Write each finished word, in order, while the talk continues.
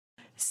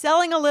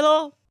Selling a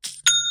little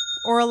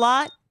or a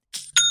lot?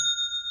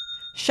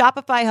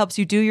 Shopify helps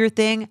you do your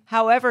thing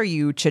however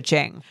you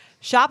cha-ching.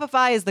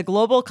 Shopify is the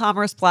global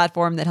commerce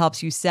platform that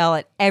helps you sell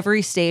at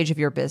every stage of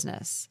your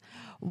business.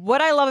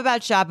 What I love about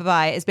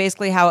Shopify is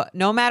basically how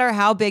no matter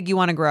how big you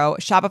want to grow,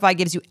 Shopify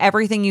gives you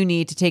everything you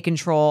need to take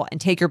control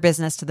and take your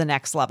business to the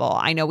next level.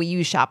 I know we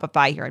use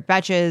Shopify here at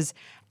Betches,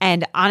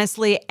 and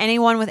honestly,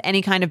 anyone with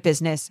any kind of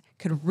business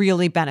could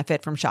really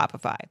benefit from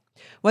Shopify.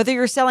 Whether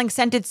you're selling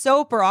scented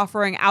soap or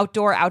offering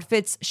outdoor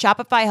outfits,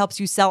 Shopify helps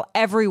you sell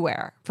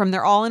everywhere, from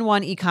their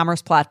all-in-one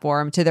e-commerce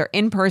platform to their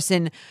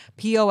in-person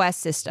POS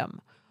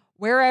system.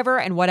 Wherever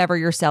and whatever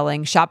you're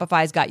selling,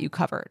 Shopify's got you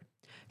covered.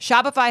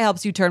 Shopify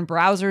helps you turn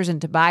browsers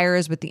into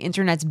buyers with the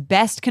internet's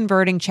best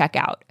converting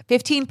checkout,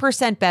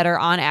 15% better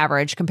on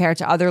average compared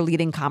to other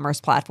leading commerce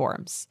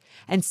platforms.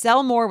 And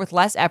sell more with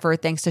less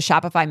effort thanks to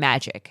Shopify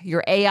Magic,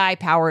 your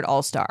AI-powered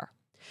all-star.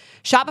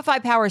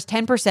 Shopify powers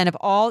 10% of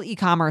all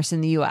e-commerce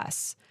in the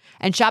U.S.,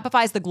 and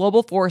Shopify is the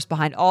global force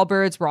behind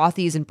Allbirds,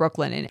 Rothy's, and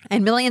Brooklyn,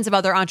 and millions of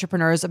other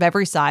entrepreneurs of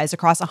every size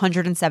across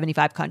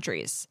 175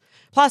 countries.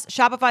 Plus,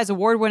 Shopify's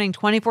award-winning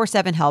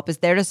 24/7 help is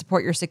there to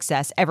support your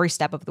success every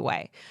step of the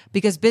way,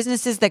 because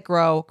businesses that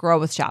grow, grow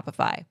with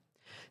Shopify.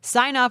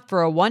 Sign up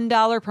for a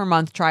 $1 per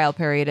month trial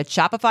period at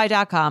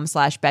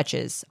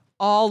shopify.com/betches,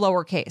 all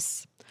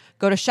lowercase.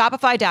 Go to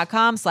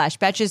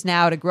shopify.com/betches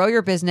now to grow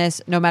your business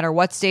no matter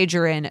what stage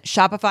you're in.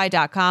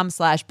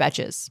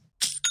 Shopify.com/betches.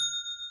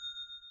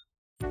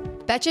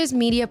 Betches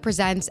Media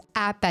presents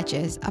At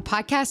Betches, a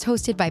podcast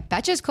hosted by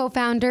Betches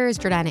co-founders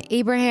Jordana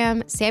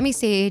Abraham, Sammy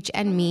Sage,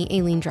 and me,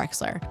 Aileen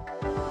Drexler.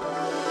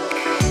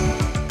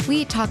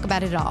 We talk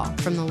about it all,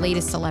 from the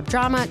latest celeb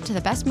drama to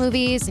the best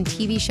movies and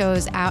TV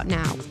shows out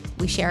now.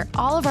 We share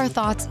all of our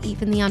thoughts,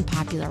 even the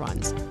unpopular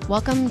ones.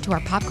 Welcome to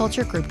our pop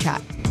culture group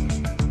chat.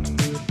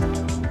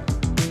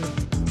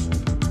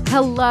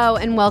 Hello,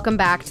 and welcome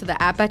back to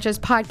the At Betches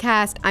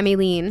podcast. I'm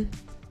Aileen.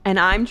 And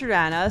I'm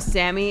Jordana.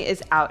 Sammy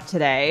is out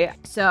today,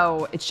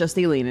 so it's just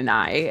Aileen and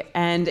I.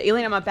 And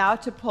Aileen, I'm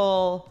about to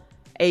pull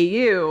a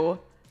U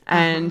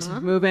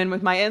and move in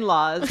with my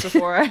in-laws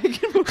before I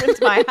can move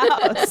into my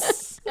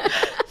house.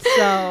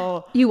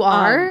 So you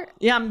are?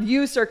 Yeah, I'm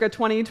U circa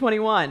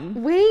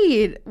 2021.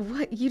 Wait,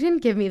 what? You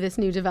didn't give me this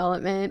new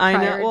development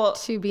prior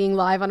to being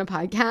live on a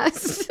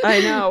podcast.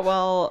 I know.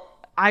 Well,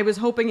 I was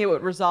hoping it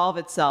would resolve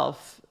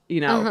itself,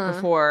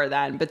 before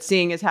then. But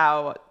seeing as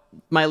how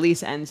my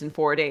lease ends in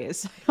 4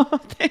 days.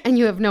 And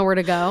you have nowhere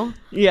to go?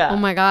 Yeah. Oh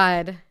my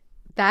God.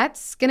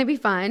 That's going to be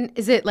fun.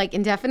 Is it like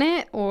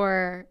indefinite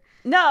or?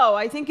 No,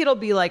 I think it'll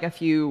be like a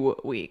few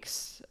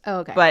weeks. Oh,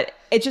 okay. But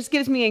it just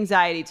gives me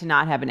anxiety to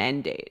not have an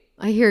end date.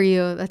 I hear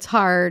you. That's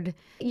hard.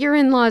 Your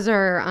in-laws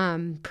are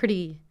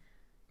pretty.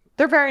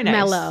 They're very nice.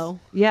 Mellow.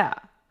 Yeah.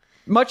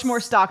 Much more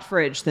stocked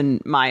fridge than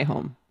my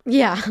home.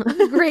 Yeah,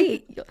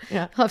 great.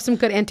 Yeah. I'll have some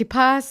good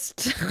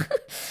antipasto.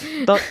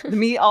 the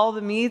meat, all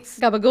the meats.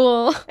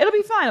 Gabagool. It'll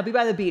be fine. I'll be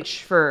by the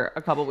beach for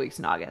a couple weeks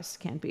in August.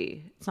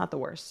 It's not the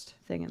worst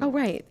thing in the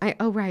world.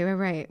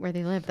 Right. Where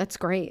they live. That's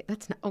great.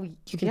 That's not. Oh, you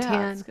can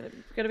tan. It's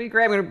gonna be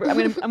great. I'm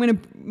gonna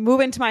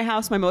move into my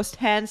house, my most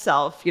tan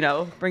self.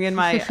 Bring in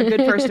a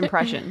good first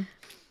impression.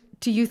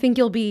 Do you think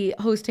you'll be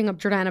hosting a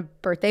Jordana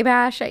birthday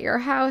bash at your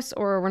house,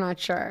 or we're not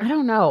sure? I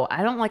don't know.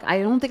 I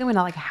don't think I'm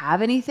gonna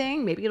have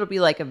anything. Maybe it'll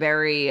be like a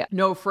very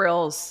no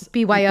frills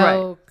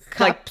BYO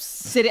cups.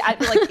 Sitting.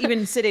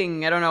 Even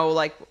sitting. I don't know.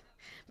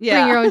 Yeah.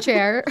 Bring your own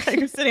chair.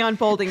 You're sitting on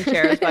folding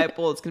chairs by a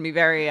pool. It's gonna be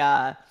very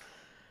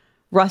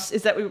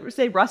Is that what we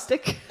say?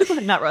 Rustic?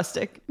 Not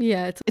rustic.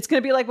 Yeah. It's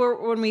gonna be like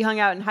when we hung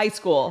out in high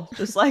school,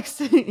 just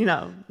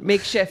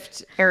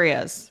makeshift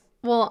areas.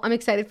 Well, I'm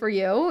excited for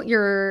you.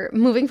 You're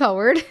moving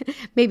forward.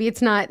 Maybe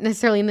it's not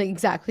necessarily in the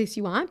exact place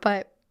you want,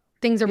 but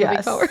things are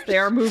moving forward. They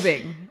are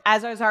moving.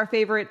 As is our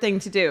favorite thing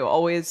to do,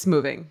 always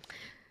moving.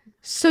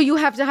 So you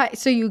have to.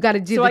 So you got to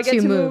do the 2 moves. So I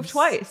get to move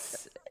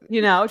twice.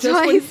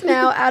 Twice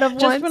now out of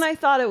just once. When I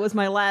thought it was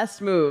my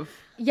last move.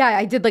 Yeah,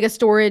 I did like a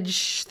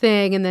storage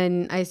thing, and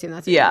then I assume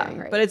that's what you're doing,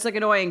 right? But it's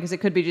annoying because it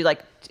could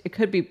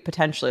be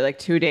potentially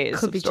 2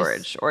 days of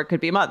storage, or it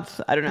could be a month.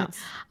 I don't know.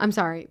 I'm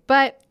sorry,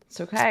 but it's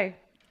okay.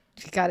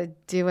 You got to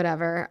do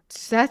whatever.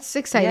 That's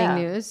exciting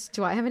news.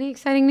 Do I have any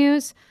exciting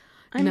news?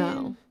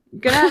 No. I'm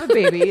gonna have a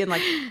baby in a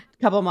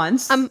couple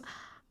months. I'm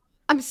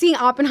seeing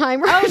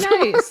Oppenheimer.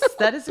 Oh, nice.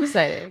 That is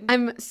exciting.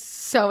 I'm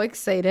so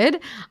excited.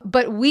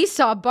 But we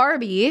saw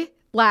Barbie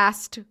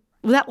last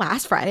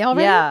Friday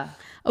already? Yeah.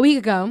 A week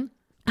ago.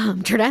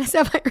 Jordana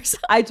sat by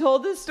herself. I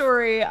told this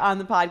story on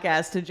the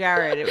podcast to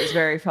Jared. It was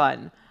very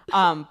fun.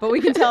 But we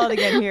can tell it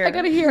again here. I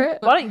gotta hear it.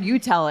 Why don't you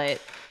tell it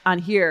on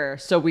here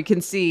so we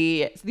can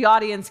see, the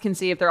audience can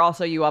see, if they're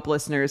also U Up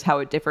listeners, how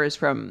it differs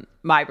from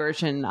my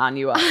version on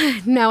U Up.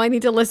 Now I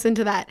need to listen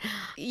to that.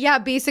 Yeah,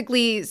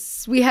 basically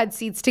we had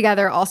seats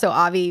together. Also,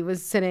 Avi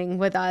was sitting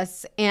with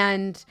us,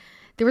 and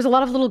there was a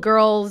lot of little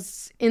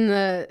girls in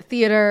the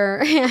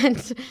theater.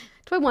 And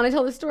do I want to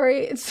tell the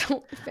story? It's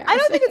so embarrassing. I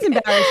don't think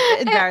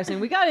it's embarrassing.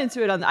 We got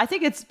into it I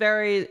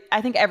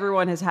think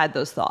everyone has had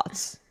those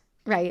thoughts.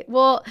 Right.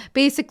 Well,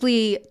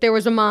 basically, there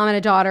was a mom and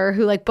a daughter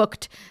who like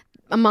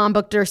mom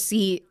booked her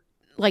seat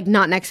like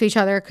not next to each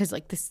other because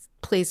like this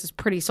place is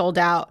pretty sold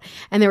out.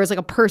 And there was like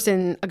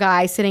a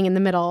guy sitting in the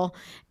middle.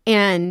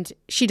 And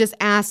she just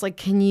asked, like,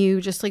 can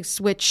you just like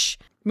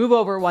move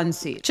over one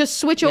seat? Just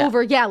switch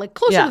over. Yeah, like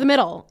closer to the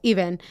middle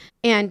even.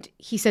 And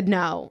he said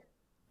no.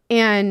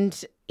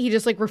 And he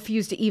just like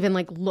refused to even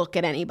like look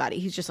at anybody.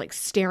 He's just like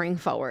staring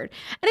forward.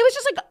 And it was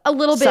just like a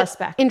little bit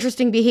suspect.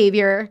 Interesting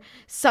behavior,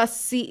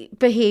 sussy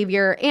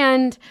behavior.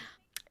 And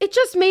it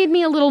just made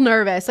me a little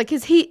nervous. Like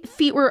his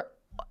feet were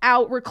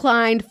out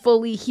reclined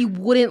fully. He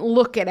wouldn't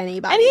look at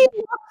anybody. And he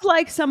looked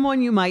like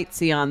someone you might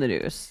see on the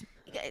news.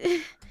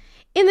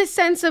 In the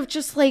sense of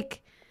just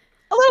like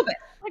a little bit.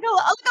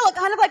 Like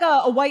kind of like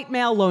a white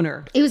male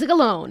loner. He was like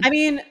alone. I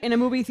mean, in a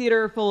movie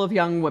theater full of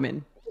young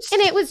women.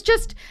 And it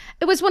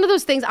was one of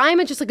those things.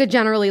 I'm just like a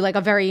generally like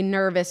a very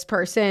nervous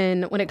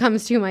person when it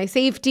comes to my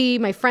safety,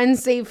 my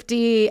friend's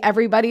safety,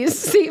 everybody's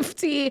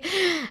safety.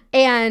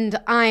 And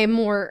I'm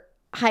more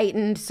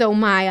heightened. So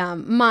my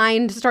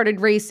mind started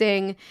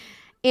racing.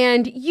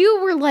 And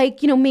you were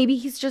like, maybe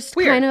he's just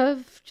weird. Kind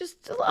of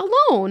just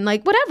alone,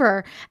 like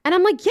whatever. And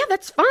I'm like, yeah,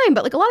 that's fine.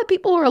 But like a lot of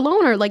people who are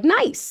alone are like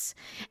nice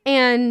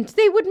and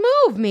they would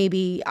move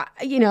maybe,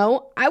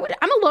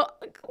 I'm alone.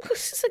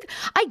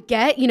 I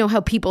get,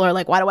 how people are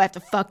like, why do I have to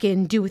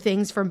fucking do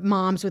things for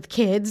moms with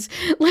kids?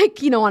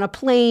 Like, on a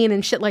plane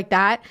and shit like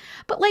that.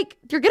 But like,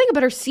 you're getting a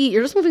better seat.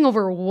 You're just moving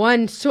over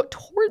one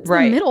towards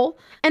the middle.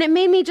 And it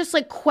made me just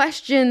like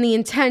question the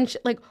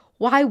intention. Like,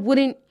 why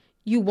wouldn't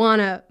you want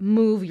to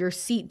move your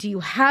seat? Do you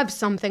have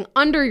something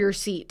under your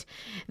seat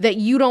that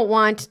you don't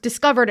want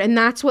discovered? And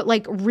that's what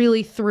like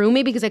really threw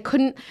me because I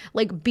couldn't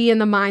like be in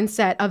the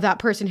mindset of that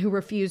person who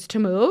refused to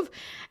move.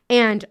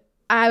 And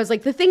I was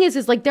like, the thing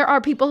is like there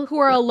are people who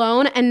are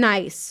alone and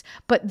nice,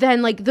 but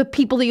then like the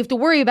people that you have to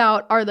worry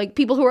about are like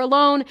people who are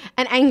alone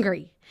and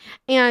angry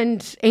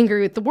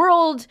with the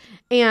world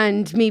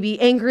and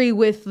maybe angry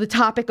with the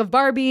topic of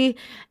Barbie.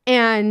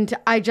 And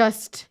I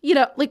just,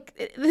 like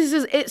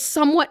it's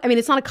somewhat, I mean,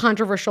 it's not a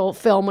controversial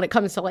film when it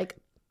comes to like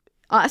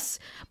us,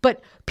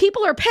 but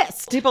people are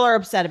pissed. People are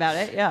upset about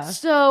it. Yeah.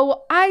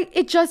 So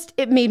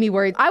it made me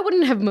worried. I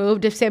wouldn't have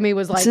moved if Sammy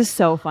was like, this is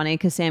so funny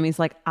because Sammy's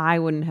like, I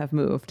wouldn't have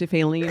moved if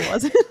Aileen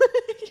wasn't.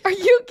 Are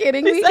you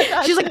kidding me?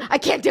 She's like, I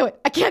can't do it.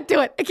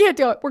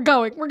 We're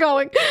going.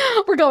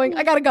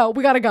 I gotta go.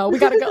 We gotta go.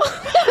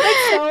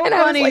 It's so and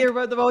funny. Like, you're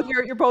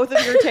both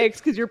of your takes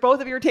because both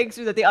of your takes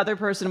are that the other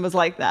person was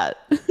like that.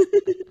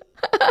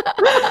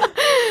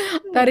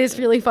 That is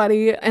really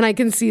funny, and I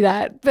can see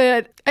that,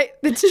 but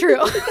it's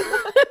true.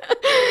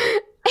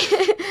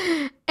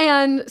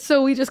 And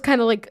so we just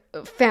kind of like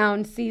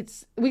found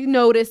seats. We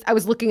noticed, I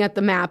was looking at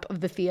the map of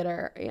the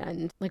theater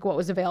and like what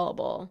was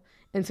available.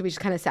 And so we just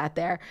kind of sat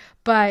there,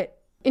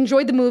 but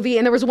enjoyed the movie.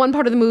 And there was one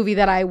part of the movie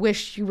that I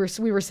wish we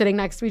were sitting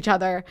next to each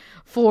other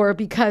for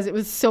because it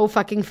was so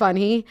fucking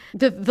funny.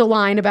 The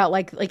line about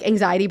like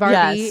anxiety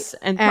Barbie, yes,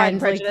 and Pride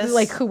and Prejudice.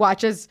 Like who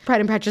watches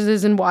Pride and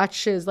Prejudice and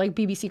watches like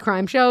BBC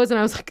crime shows. And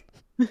I was like,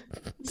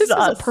 this is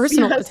a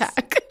personal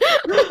attack.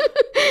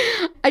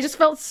 I just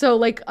felt so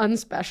like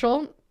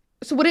unspecial.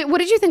 So what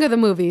did you think of the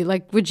movie?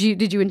 Like,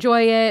 did you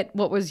enjoy it?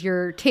 What was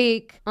your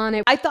take on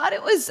it? I thought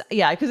it was,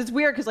 because it's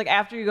weird because like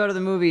after you go to the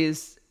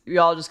movies, you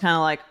all just kind of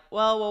like,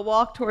 well, we'll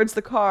walk towards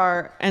the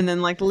car and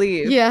then like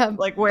leave. Yeah.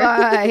 Like where?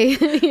 Bye.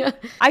 Yeah.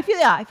 I feel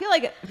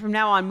like from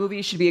now on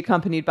movies should be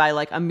accompanied by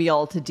like a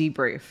meal to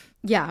debrief.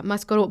 Yeah,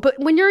 must go to. But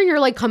when you're in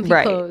your like comfy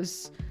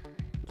clothes,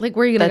 like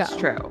where are you gonna go?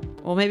 That's true.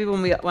 Well, maybe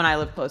when I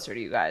live closer to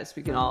you guys,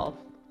 we can all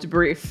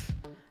debrief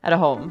at a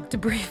home.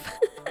 Debrief.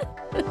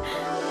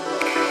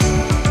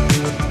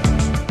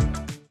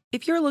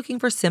 If you're looking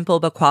for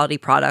simple but quality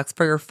products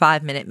for your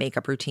 5-minute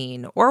makeup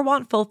routine or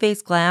want full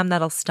face glam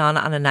that'll stun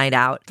on a night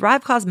out,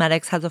 Thrive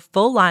Causemetics has a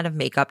full line of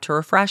makeup to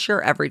refresh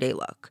your everyday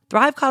look.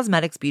 Thrive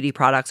Causemetics beauty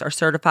products are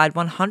certified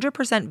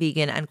 100%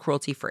 vegan and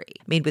cruelty-free,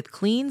 made with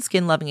clean,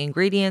 skin-loving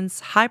ingredients,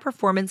 high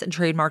performance and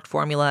trademarked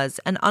formulas,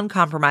 and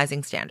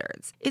uncompromising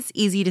standards. It's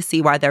easy to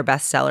see why their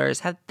bestsellers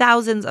have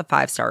thousands of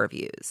 5-star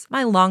reviews.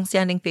 My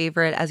long-standing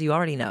favorite, as you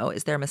already know,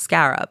 is their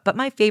mascara, but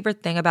my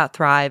favorite thing about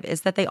Thrive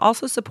is that they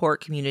also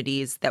support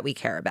communities that we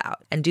care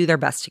about and do their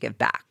best to give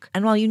back.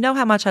 And while you know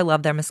how much I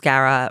love their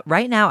mascara,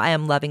 right now I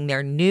am loving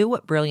their new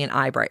Brilliant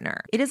Eye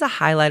Brightener. It is a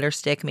highlighter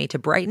stick made to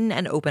brighten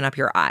and open up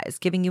your eyes,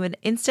 giving you an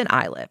instant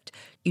eye lift.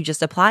 You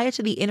just apply it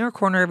to the inner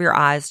corner of your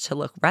eyes to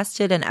look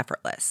rested and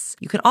effortless.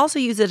 You can also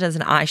use it as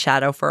an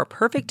eyeshadow for a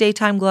perfect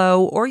daytime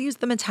glow or use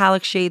the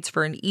metallic shades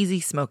for an easy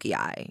smoky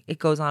eye. It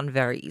goes on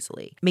very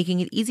easily, making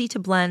it easy to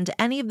blend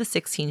any of the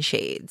 16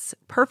 shades.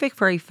 Perfect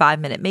for a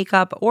 5-minute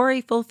makeup or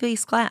a full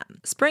face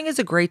glam. Spring is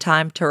a great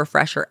time to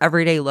refresh your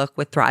everyday look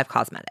with Thrive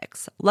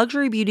Causemetics,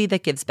 luxury beauty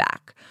that gives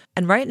back.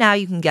 And right now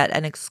you can get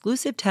an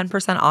exclusive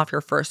 10% off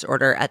your first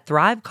order at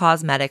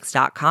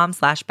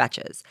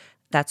thrivecosmetics.com/betches.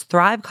 That's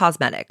Thrive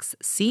Cosmetics,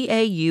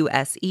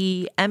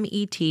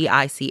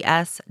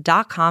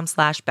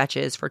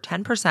 CAUSEMETICS.com/Betches for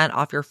 10%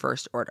 off your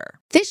first order.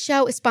 This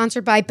show is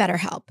sponsored by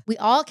BetterHelp. We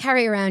all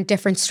carry around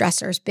different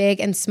stressors, big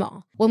and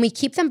small. When we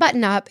keep them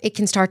buttoned up, it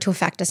can start to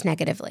affect us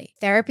negatively.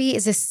 Therapy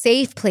is a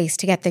safe place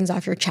to get things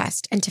off your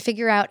chest and to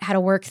figure out how to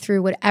work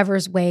through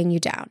whatever's weighing you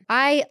down.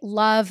 I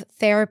love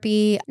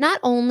therapy.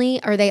 Not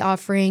only are they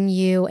offering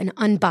you an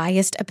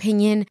unbiased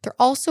opinion, they're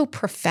also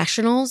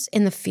professionals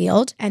in the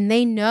field, and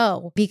they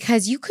know,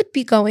 because you could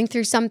be going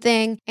through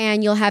something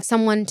and you'll have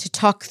someone to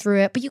talk through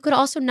it, but you could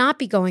also not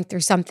be going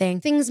through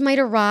something. Things might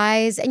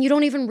arise and you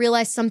don't even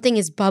realize something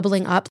is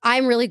bubbling up.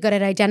 I'm really good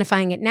at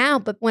identifying it now,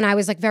 but when I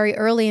was like very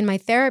early in my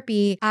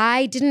therapy,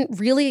 I didn't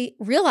really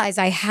realize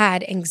I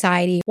had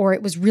anxiety or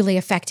it was really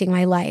affecting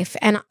my life.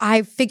 And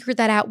I figured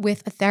that out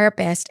with a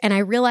therapist, and I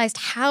realized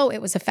how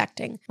it was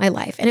affecting my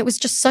life. And it was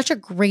just such a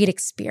great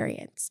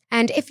experience.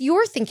 And if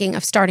you're thinking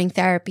of starting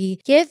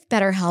therapy, give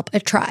BetterHelp a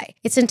try.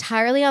 It's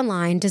entirely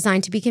online,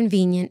 designed to be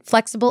convenient,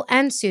 flexible,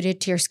 and suited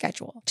to your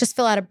schedule. Just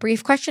fill out a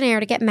brief questionnaire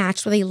to get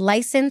matched with a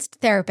licensed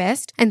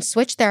therapist and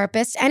switch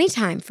therapists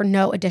anytime for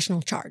no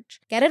additional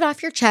charge. Get it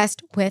off your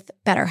chest with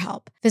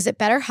BetterHelp. Visit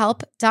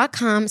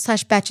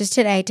BetterHelp.com/Betches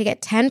today to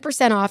get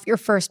 10% off your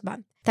first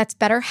month. That's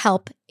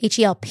BetterHelp,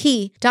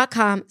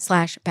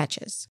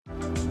 HELP.com/Betches.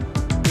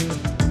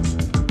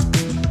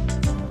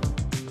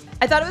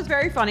 I thought it was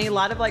very funny. A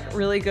lot of like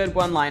really good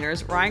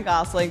one-liners. Ryan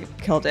Gosling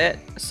killed it.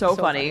 So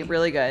funny.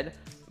 Really good.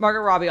 Margot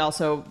Robbie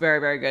also very,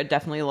 very good.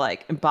 Definitely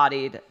like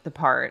embodied the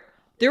part.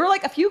 There were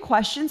like a few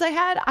questions I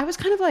had. I was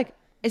kind of like,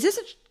 is this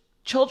a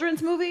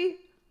children's movie?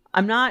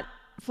 I'm not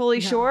fully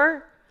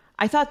sure.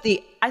 I thought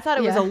it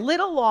was a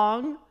little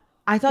long.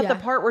 I thought the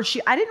part where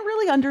I didn't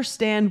really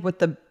understand what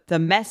the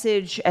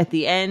message at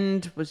the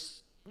end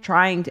was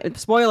trying to.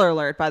 Spoiler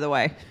alert, by the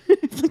way,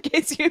 in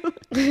case you.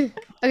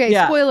 Okay,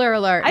 spoiler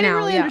alert. I didn't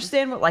really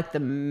understand what like the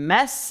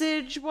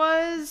message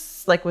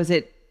was. Like, was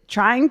it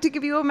trying to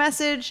give you a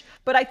message?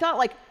 But I thought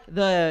like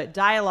the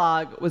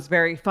dialogue was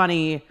very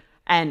funny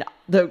and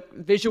the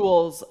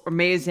visuals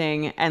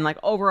amazing, and like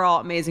overall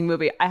amazing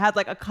movie. I had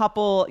like a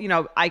couple,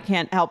 I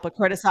can't help but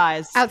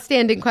criticize.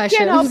 Outstanding questions.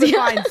 Can't help but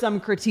find some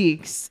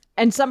critiques.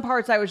 And some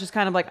parts I was just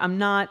kind of like, I'm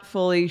not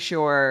fully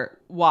sure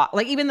what.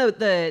 Like even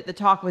the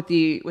talk with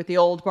the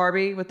old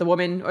Barbie, with the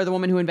woman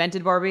who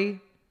invented Barbie,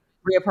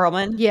 Rhea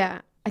Perlman.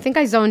 Yeah. I think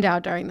I zoned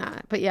out during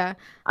that, but yeah.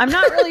 I'm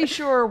not really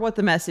sure what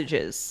the message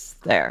is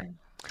there.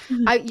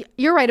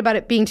 You're right about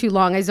it being too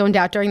long. I zoned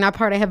out during that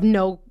part. I have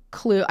no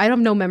clue. I have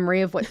no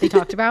memory of what they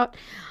talked about.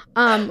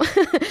 I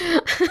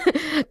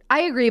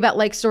agree about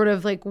like sort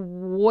of like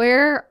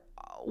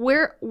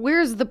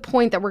where's the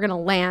point that we're going to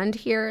land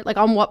here? Like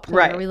on what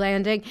point are we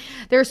landing?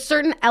 There are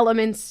certain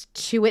elements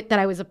to it that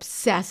I was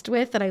obsessed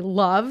with, that I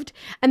loved.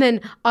 And then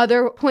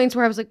other points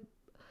where I was like,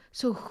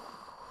 so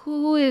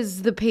who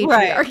is the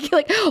patriarchy?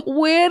 Like,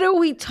 what are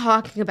we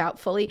talking about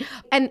fully?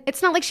 And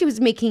it's not like she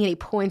was making any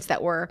points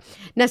that were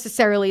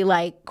necessarily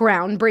like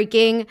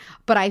groundbreaking,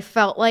 but I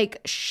felt like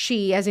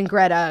she, as in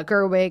Greta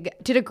Gerwig,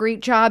 did a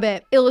great job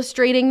at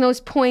illustrating those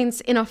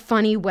points in a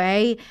funny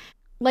way.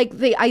 Like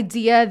the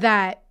idea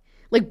that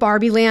like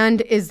Barbie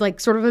Land is like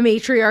sort of a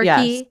matriarchy.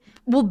 Yes.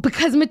 Well,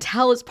 because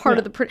Mattel is part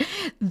of the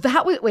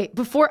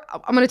before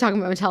I'm going to talk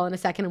about Mattel in a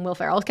second and Will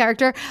Ferrell's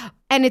character,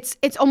 and it's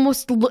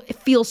almost it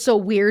feels so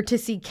weird to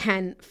see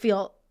Ken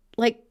feel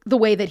like the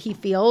way that he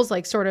feels,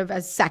 like sort of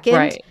as second.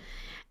 Right.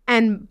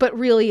 But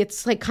really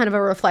it's like kind of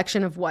a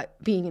reflection of what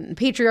being in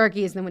patriarchy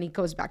is. And then when he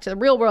goes back to the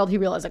real world, he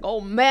realized like,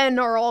 oh, men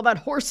are all about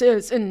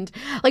horses. And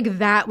like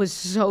that was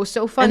so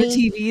funny. And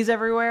the TVs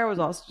everywhere was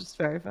also just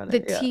very funny. The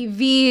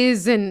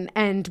TVs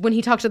and when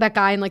he talked to that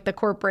guy in like the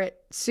corporate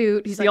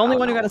suit, he's the only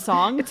one who got a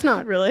song? It's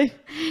not. Really?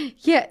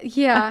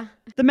 Yeah.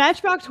 The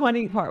Matchbox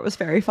 20 part was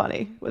very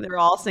funny when they were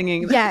all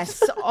singing.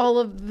 Yes, all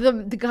of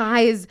the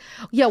guys.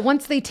 Yeah,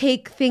 once they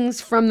take things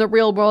from the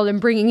real world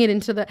and bringing it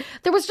into there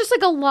was just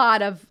like a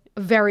lot of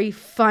very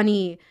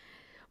funny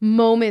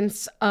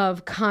moments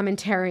of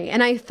commentary.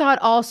 And I thought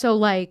also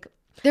like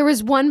there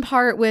was one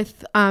part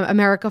with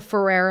America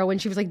Ferrera when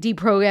she was like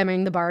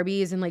deprogramming the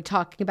Barbies and like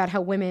talking about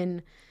how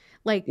women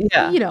like,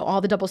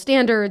 all the double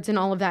standards and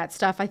all of that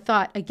stuff. I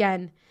thought,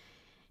 again,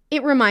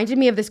 it reminded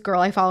me of this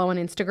girl I follow on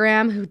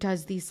Instagram who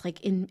does these like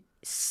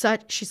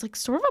she's like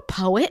sort of a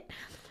poet,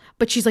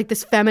 but she's like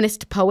this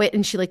feminist poet,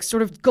 and she like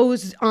sort of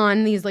goes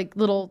on these like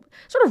little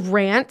sort of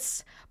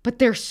rants, but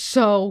they're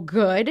so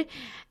good.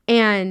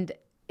 And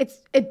it's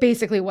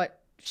basically what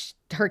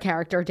her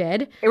character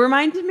did. It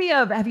reminded me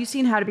of, have you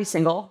seen How to Be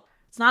Single?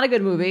 It's not a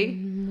good movie,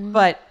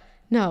 but...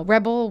 No,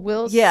 Rebel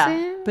Wilson?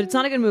 Yeah, but it's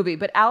not a good movie.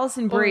 But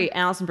Alison Brie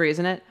is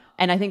in it.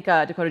 And I think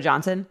Dakota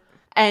Johnson.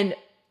 And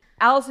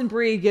Alison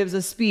Brie gives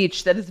a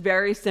speech that is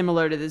very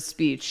similar to this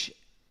speech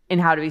in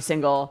How to Be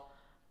Single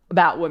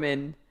about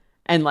women.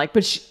 And like,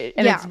 it's a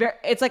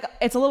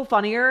little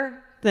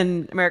funnier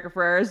than America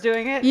Ferrera is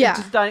doing it. Yeah.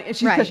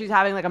 Because she's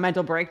having like a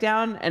mental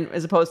breakdown, and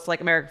as opposed to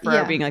like America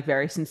Ferrera being like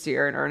very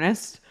sincere and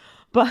earnest.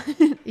 But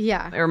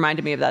it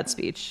reminded me of that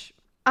speech.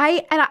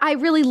 I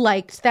really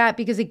liked that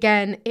because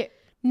again,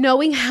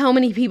 knowing how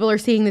many people are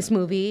seeing this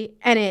movie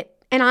and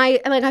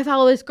I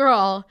follow this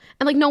girl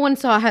and like no one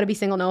saw How to Be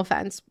Single, no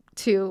offense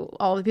to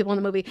all the people in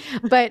the movie,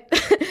 but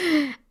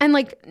and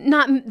like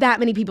not that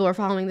many people are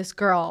following this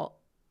girl,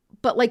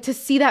 but like to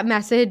see that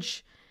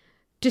message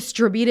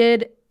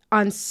distributed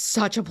on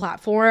such a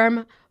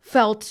platform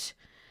felt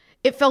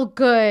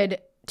good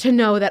to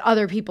know that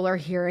other people are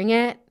hearing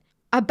it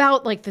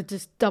about like the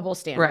just double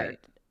standard, Right.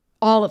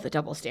 all of the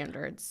double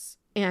standards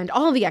and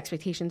all the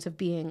expectations of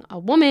being a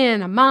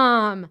woman, a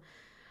mom,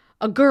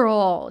 a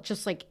girl,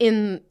 just like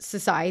in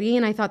society.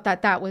 And I thought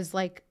that was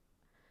like,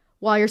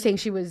 while you're saying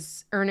she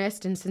was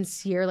earnest and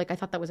sincere, like I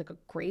thought that was like a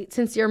great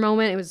sincere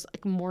moment. It was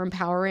like more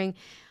empowering.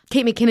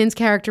 Kate McKinnon's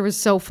character was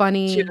so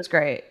funny. She was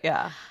great.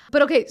 Yeah.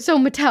 But okay, so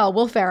Mattel,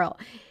 Will Ferrell.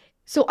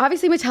 So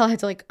obviously Mattel had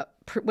to like,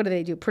 what do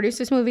they do? Produce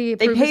this movie?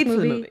 They approve paid this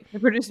for the movie. They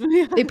produced the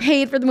movie. They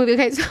paid for the movie.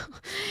 Okay, so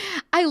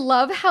I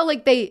love how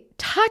like they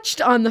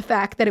touched on the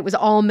fact that it was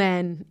all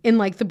men in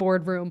like the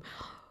boardroom,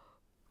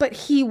 but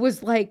he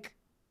was like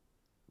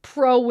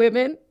pro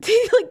women.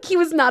 Like he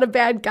was not a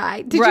bad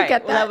guy. Did you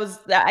get that? Well,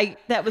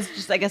 that was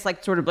just, I guess,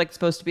 like sort of like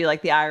supposed to be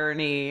like the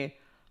irony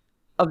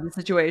of the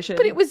situation.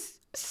 But it was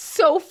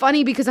so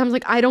funny because I'm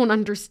like, I don't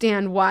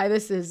understand why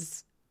this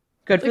is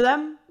good for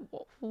them.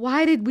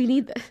 Why did we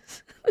need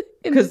this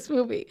in this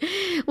movie?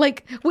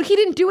 Like, well, he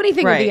didn't do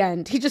anything at the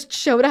end. He just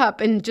showed up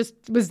and just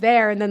was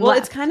there and then left.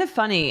 It's kind of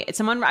funny.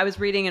 I was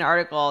reading an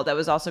article that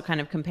was also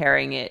kind of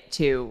comparing it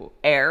to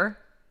Air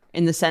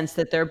in the sense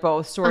that they're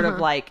both sort of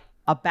like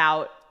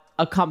about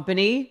a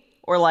company,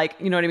 or like,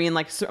 you know what I mean?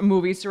 Like a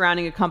movie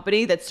surrounding a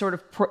company that's sort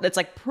of that's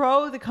like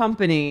pro the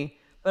company,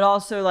 but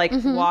also like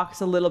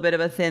walks a little bit of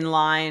a thin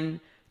line,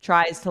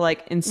 tries to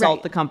like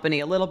insult the company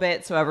a little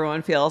bit so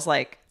everyone feels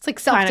like it's like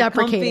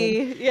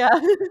self-deprecating. Yeah.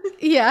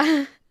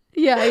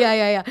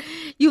 Yeah.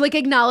 You like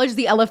acknowledge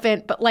the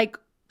elephant, but like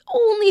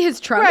only his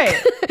trunk.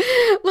 Right.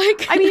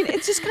 Like, I mean,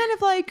 it's just kind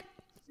of like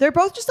they're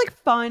both just like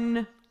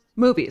fun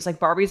movies. Like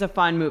Barbie's a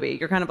fun movie.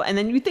 You're kind of, and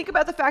then you think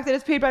about the fact that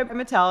it's paid by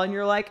Mattel, and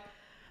you're like,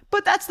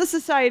 but that's the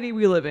society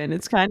we live in.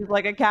 It's kind of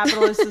like a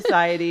capitalist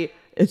society.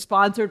 It's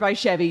sponsored by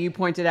Chevy, you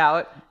pointed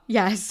out.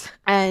 Yes.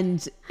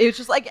 And it's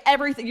just like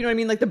everything, you know what I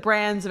mean? Like the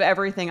brands of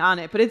everything on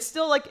it. But it's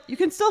still like, you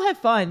can still have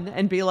fun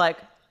and be like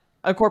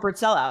a corporate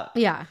sellout.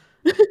 Yeah.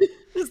 This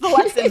is the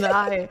lesson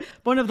that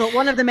one of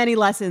the many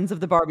lessons of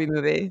the Barbie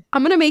movie.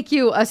 I'm going to make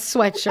you a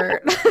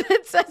sweatshirt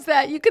that says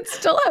that you can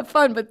still have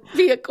fun, but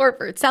be a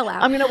corporate sellout.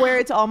 I'm going to wear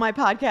it to all my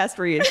podcast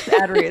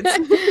ad reads.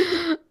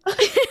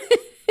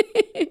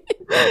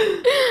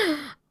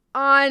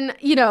 On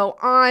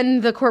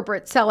the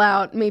corporate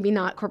sellout, maybe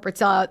not corporate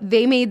sellout,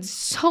 they made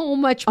so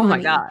much money. Oh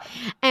my God.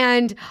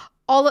 And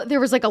there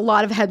was like a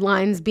lot of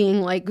headlines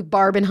being like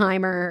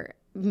Barbenheimer,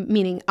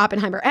 meaning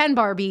Oppenheimer and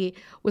Barbie,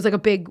 was like a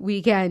big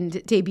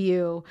weekend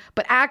debut.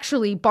 But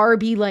actually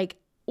Barbie like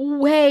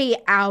way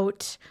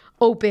out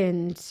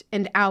opened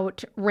and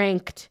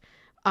outranked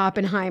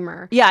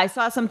Oppenheimer. Yeah, I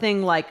saw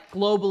something like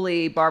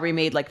globally Barbie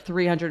made like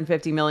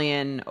 350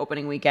 million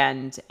opening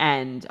weekend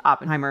and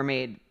Oppenheimer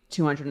made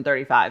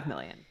 235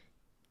 million.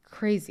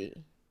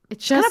 Crazy.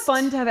 It's kind of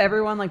fun to have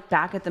everyone like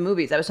back at the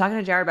movies. I was talking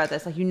to Jared about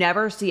this. Like you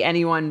never see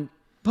anyone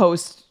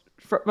post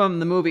from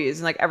the movies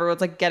and like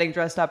everyone's like getting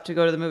dressed up to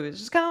go to the movies.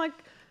 It's just kind of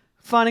like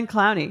fun and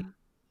clowny.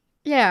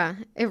 Yeah,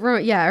 it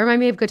reminded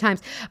me of good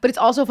times. But it's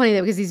also funny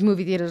that because these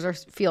movie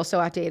theaters feel so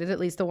outdated, at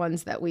least the one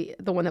that we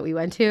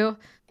went to,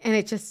 and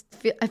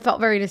I felt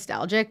very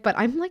nostalgic. But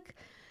I'm like,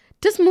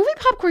 does movie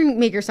popcorn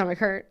make your stomach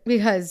hurt?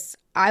 Because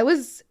I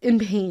was in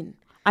pain.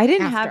 I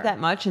didn't have that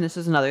much, and this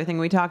is another thing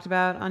we talked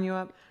about on You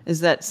Up, is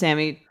that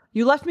Sammy,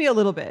 you left me a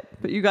little bit,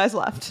 but you guys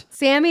left.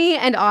 Sammy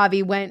and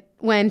Avi went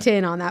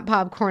in on that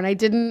popcorn. I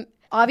didn't.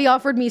 Avi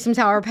offered me some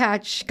Sour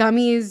Patch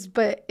gummies,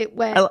 but it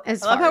went as far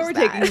as I love how we're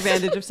taking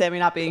advantage of Sammy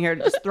not being here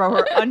to just throw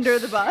her under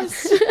the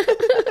bus.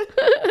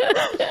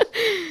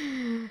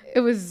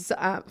 It was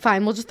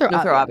fine. We'll just throw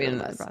Avi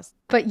under the bus.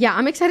 But yeah,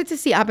 I'm excited to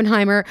see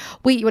Oppenheimer.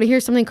 Wait, you want to hear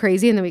something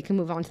crazy? And then we can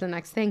move on to the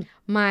next thing.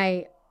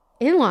 My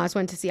in-laws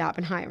went to see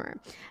Oppenheimer.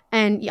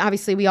 And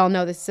obviously we all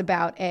know this is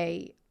about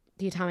the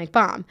atomic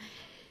bomb.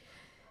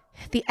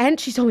 At the end,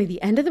 she told me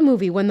the end of the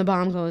movie when the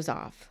bomb goes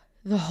off,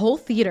 the whole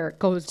theater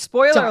goes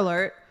Spoiler dark.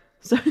 alert.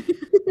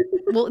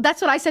 Well,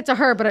 that's what I said to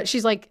her, but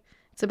she's like,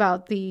 it's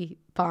about the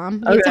bomb,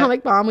 the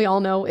atomic bomb. We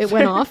all know it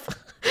went off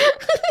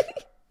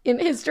in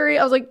history.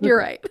 I was like, you're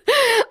right.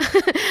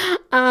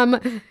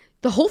 The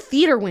whole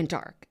theater went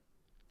dark.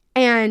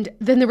 And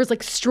then there was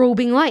like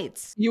strobing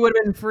lights. You would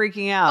have been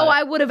freaking out. Oh,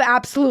 I would have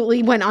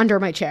absolutely went under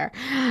my chair.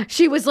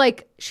 She was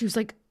like,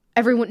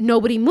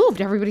 nobody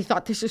moved. Everybody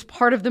thought this was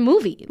part of the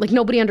movie. Like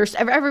nobody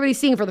understood. Everybody's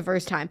seeing it for the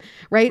first time,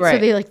 right? So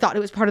they like thought it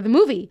was part of the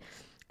movie.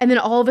 And then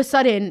all of a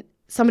sudden,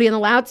 somebody on the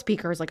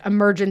loudspeaker is like,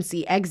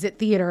 emergency exit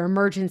theater,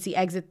 emergency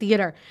exit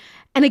theater.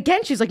 And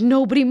again, she's like,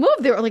 nobody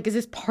moved. They were like, is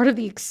this part of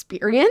the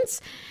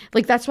experience?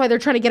 Like, that's why they're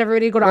trying to get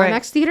everybody to go to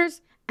IMAX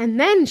theaters. And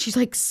then she's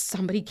like,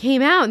 somebody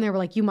came out and they were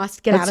like, you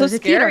must get out of the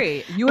scary.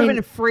 theater. You would have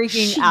been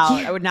freaking out.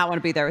 I would not want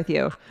to be there with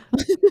you.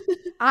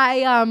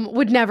 I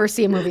would never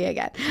see a movie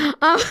again.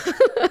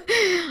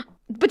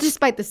 But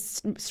despite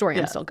this story,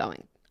 I'm still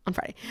going on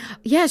Friday.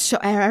 Yeah, so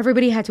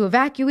everybody had to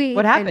evacuate.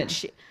 What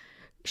happened?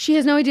 She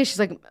has no idea. She's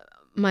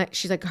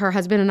like her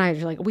husband and I are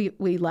like,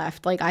 we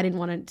left. Like, I didn't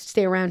want to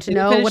stay around to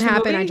know what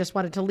happened. I just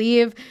wanted to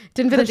leave.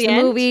 Didn't finish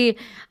the movie.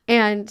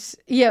 And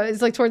yeah,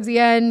 it's like towards the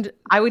end.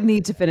 I would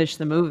need to finish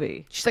the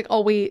movie. She's like,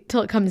 I'll wait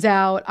till it comes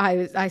out.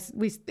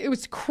 It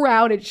was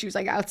crowded. She was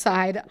like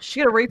outside.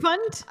 She got a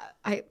refund?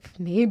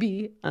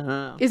 Maybe.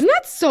 Isn't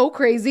that so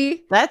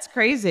crazy? That's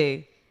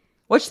crazy.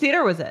 Which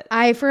theater was it?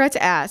 I forgot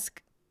to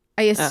ask.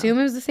 I assume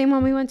it was the same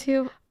one we went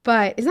to,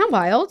 but isn't that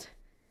wild?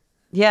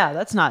 Yeah,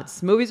 that's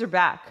nuts. Movies are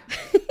back,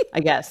 I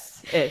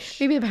guess, ish.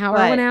 Maybe the power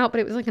went out,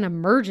 but it was like an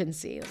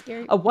emergency.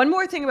 One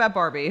more thing about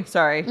Barbie.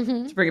 Sorry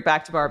to bring it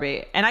back to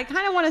Barbie. And I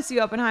kind of want to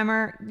see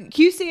Oppenheimer. Can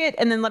you see it?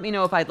 And then let me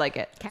know if I'd like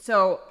it. Okay.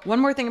 So one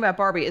more thing about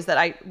Barbie is that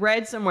I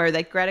read somewhere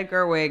that Greta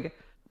Gerwig,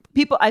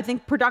 I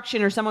think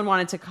production or someone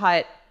wanted to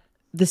cut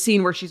the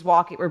scene where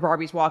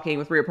Barbie's walking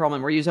with Rhea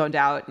Perlman, where you zoned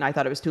out, and I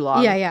thought it was too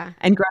long. Yeah.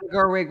 And Greta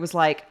Gerwig was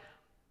like,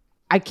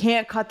 I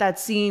can't cut that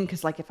scene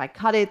because, like, if I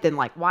cut it, then,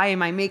 like, why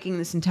am I making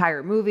this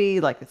entire movie?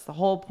 Like, it's the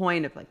whole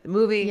point of, like, the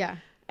movie. Yeah.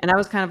 And I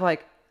was kind of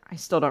like, I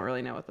still don't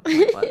really know what the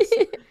point was.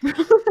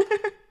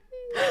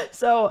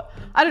 So,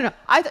 I don't know.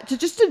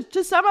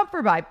 To sum up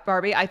for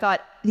Barbie, I thought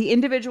the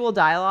individual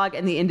dialogue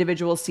and the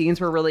individual scenes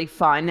were really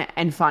fun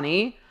and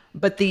funny.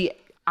 But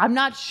I'm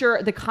not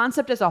sure, the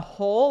concept as a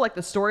whole, like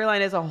the storyline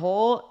as a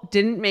whole,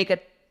 didn't make a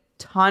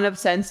ton of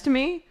sense to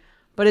me.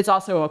 But it's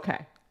also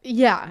okay.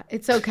 Yeah,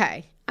 it's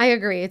okay. I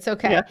agree. It's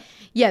okay.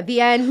 Yeah, the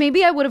end.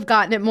 Maybe I would have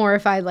gotten it more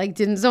if I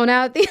didn't zone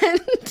out at the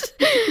end.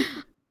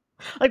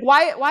 Like,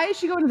 why is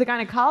she going to the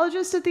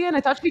gynecologist at the end?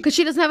 I thought because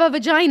she doesn't have a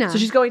vagina. So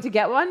she's going to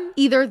get one?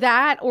 Either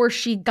that or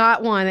she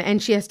got one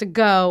and she has to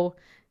go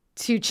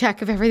to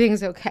check if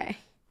everything's okay.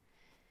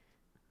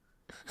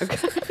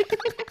 Okay.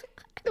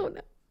 I don't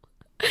know.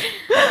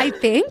 I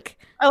think.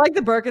 I like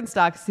the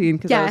Birkenstock scene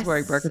because I was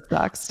wearing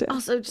Birkenstocks too.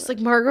 Also, just like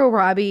Margot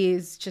Robbie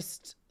is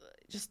just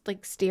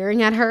like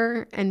staring at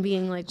her and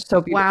being like,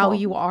 so beautiful. Wow,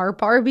 you are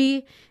Barbie.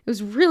 It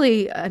was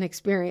really an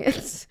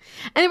experience.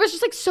 And it was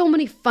just like so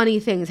many funny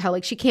things, how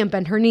like she can't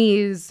bend her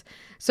knees.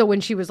 So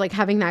when she was like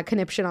having that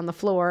conniption on the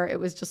floor, it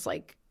was just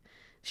like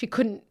she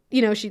couldn't,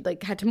 she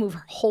like had to move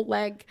her whole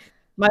leg.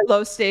 My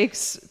low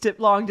stakes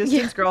long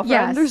distance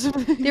girlfriend. Yes.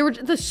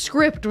 The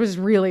script was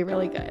really,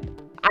 really good.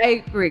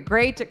 I agree.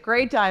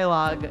 Great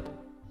dialogue.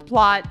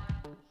 Plot,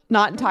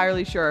 not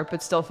entirely sure,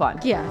 but still fun.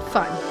 Yeah,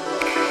 fun.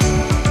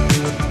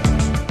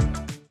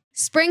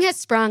 Spring has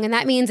sprung, and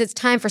that means it's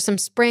time for some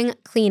spring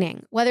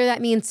cleaning. Whether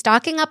that means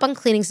stocking up on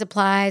cleaning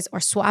supplies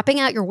or swapping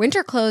out your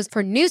winter clothes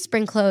for new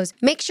spring clothes,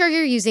 make sure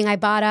you're using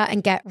Ibotta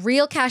and get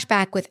real cash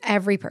back with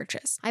every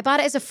purchase.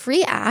 Ibotta is a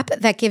free app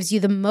that gives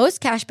you the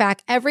most cash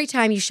back every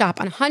time you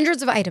shop on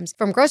hundreds of items,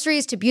 from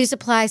groceries to beauty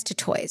supplies to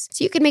toys.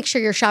 So you can make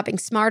sure you're shopping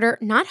smarter,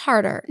 not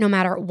harder, no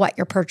matter what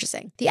you're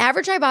purchasing. The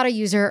average Ibotta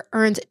user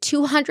earns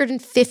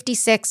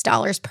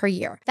 $256 per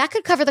year. That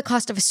could cover the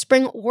cost of a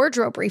spring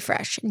wardrobe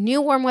refresh, new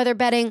warm weather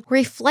bedding, or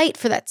a flight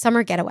for that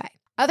summer getaway.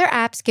 Other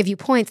apps give you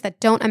points that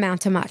don't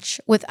amount to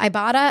much. With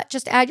Ibotta,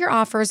 just add your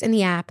offers in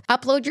the app,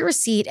 upload your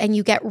receipt, and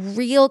you get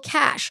real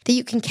cash that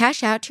you can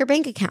cash out to your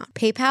bank account,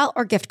 PayPal,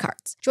 or gift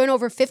cards. Join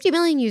over 50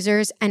 million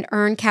users and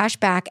earn cash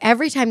back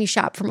every time you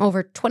shop from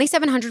over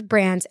 2,700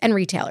 brands and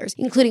retailers,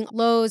 including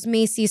Lowe's,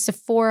 Macy's,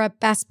 Sephora,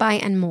 Best Buy,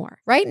 and more.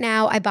 Right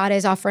now, Ibotta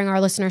is offering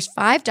our listeners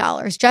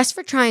 $5 just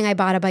for trying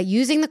Ibotta by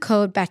using the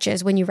code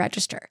BETCHES when you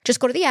register. Just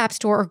go to the App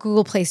Store or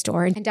Google Play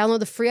Store and download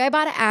the free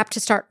Ibotta app to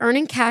start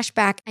earning cash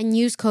back and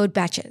use code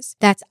BETCHES.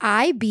 That's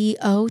IBOTTA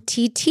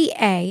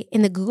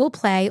in the Google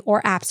Play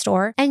or App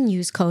Store and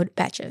use code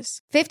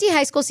BETCHES. 50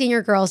 high school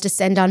senior girls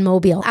descend on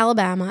Mobile,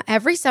 Alabama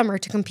every summer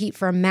to compete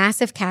for a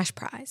massive cash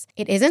prize.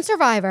 It isn't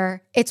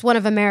Survivor. It's one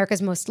of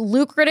America's most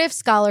lucrative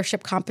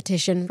scholarship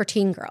competition for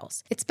teen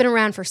girls. It's been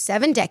around for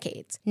 7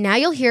 decades. Now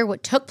you'll hear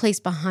what took place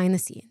behind the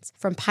scenes.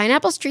 From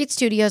Pineapple Street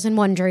Studios and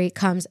Wondery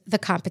comes The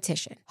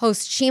Competition.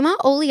 Host Shima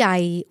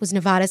Oliai was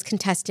Nevada's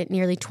contestant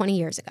nearly 20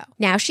 years ago.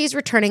 Now she's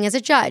returning as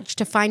a judge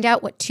to find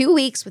out what 2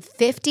 weeks with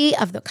 50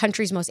 of the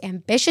country's most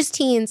ambitious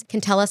teens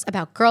can tell us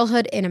about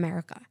girlhood in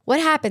America.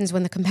 What happens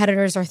when the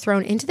competitors are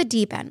thrown into the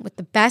deep end with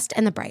the best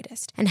and the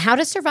brightest? And how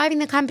does surviving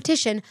the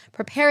competition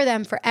prepare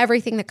them for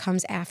everything that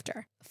comes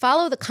after?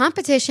 Follow The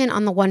Competition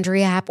on the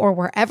Wondery app or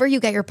wherever you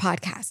get your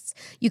podcasts.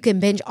 You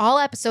can binge all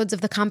episodes of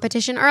The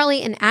Competition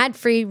early and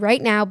ad-free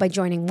right now by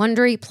joining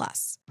Wondery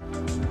Plus.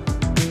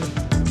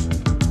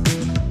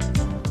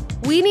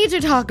 We need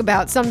to talk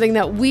about something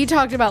that we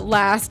talked about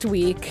last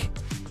week.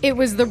 It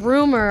was the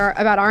rumor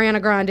about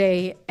Ariana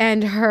Grande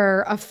and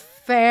her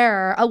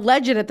affair,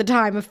 alleged at the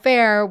time,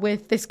 affair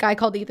with this guy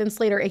called Ethan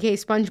Slater, aka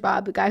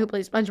SpongeBob, the guy who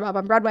plays SpongeBob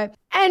on Broadway.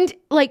 And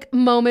like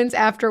moments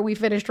after we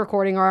finished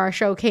recording or our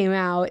show came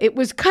out, it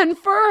was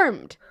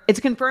confirmed. It's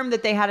confirmed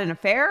that they had an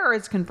affair, or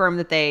it's confirmed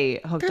that they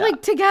hooked up? They're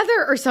like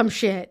together or some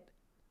shit.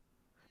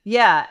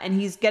 Yeah, and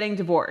he's getting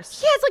divorced.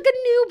 He has like a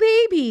new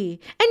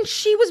baby. And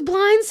she was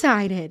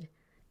blindsided,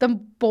 the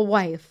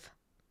wife.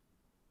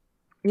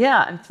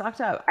 Yeah, it's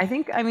fucked up.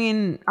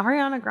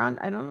 Ariana Grande,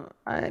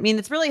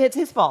 it's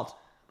his fault.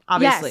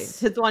 Obviously. Yes.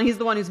 He's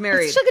the one who's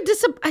married.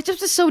 It's like I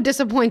just so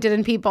disappointed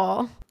in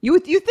people. You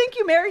think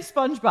you marry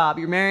SpongeBob.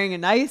 You're marrying a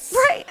nice,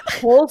 right,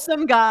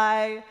 wholesome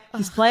guy.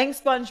 He's playing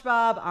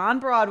SpongeBob on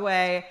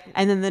Broadway.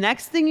 And then the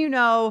next thing you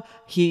know,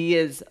 he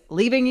is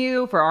leaving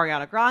you for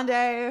Ariana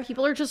Grande.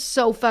 People are just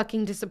so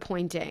fucking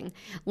disappointing.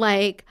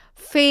 Like,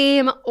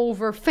 fame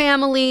over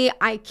family.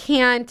 I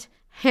can't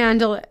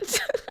handle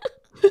it.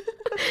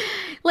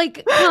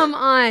 Like, come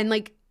on.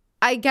 Like,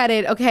 I get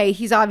it. Okay,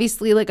 he's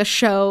obviously like a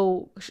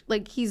show,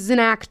 like he's an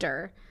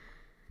actor.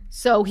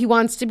 So he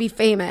wants to be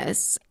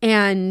famous.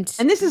 And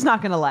this is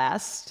not going to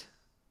last.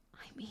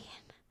 I mean,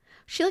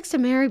 she likes to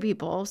marry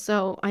people.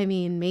 So, I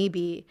mean,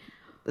 maybe.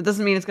 It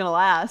doesn't mean it's going to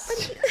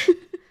last.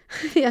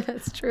 Yeah,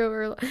 that's true.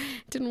 Or it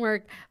didn't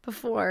work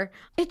before.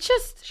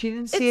 She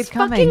didn't see it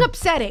coming. It's fucking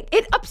upsetting.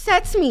 It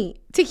upsets me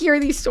to hear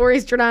these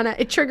stories, Jordana.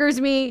 It triggers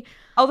me.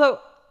 Although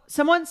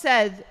someone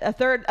said a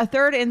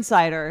third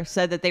insider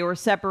said that they were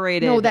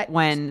separated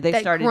when they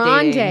started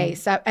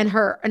dating. And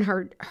her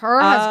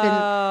husband.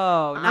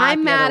 Oh,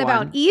 I'm mad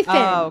about Ethan.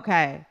 Oh,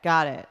 okay,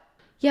 got it.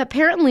 Yeah,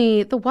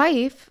 apparently the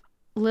wife,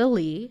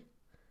 Lily,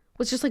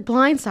 was just like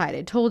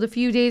blindsided, told a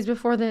few days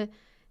before the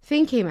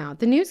thing came out,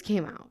 the news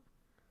came out.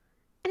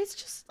 And it's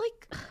just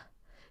like,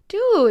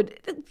 dude,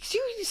 look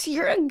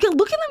in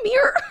the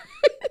mirror.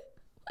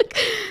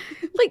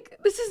 like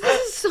this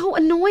is so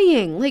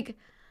annoying. Like,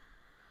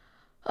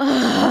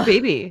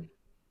 baby.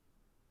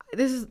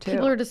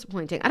 People are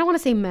disappointing. I don't want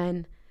to say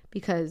men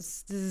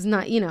because this is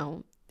not.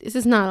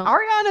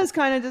 Ariana's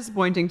kind of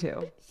disappointing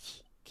too.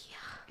 Yeah.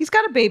 He's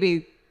got a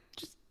baby.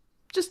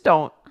 Just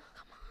don't.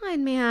 Come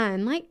on,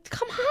 man. Like,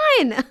 come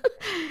on.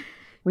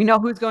 We know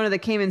who's going to the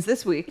Caymans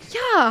this week.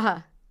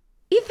 Yeah.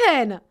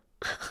 Ethan.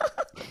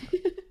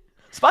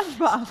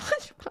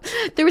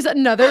 SpongeBob. There was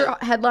another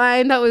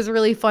headline that was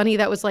really funny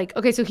that was like,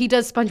 okay, so he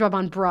does SpongeBob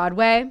on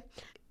Broadway.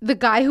 The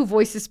guy who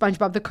voices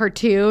SpongeBob, the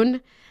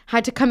cartoon,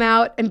 had to come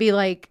out and be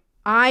like,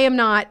 I am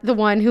not the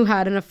one who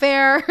had an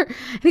affair.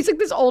 And he's like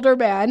this older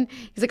man.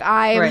 He's like,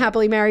 I am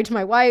happily married to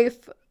my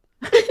wife.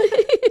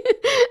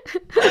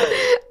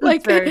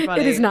 Like,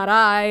 it is not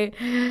I.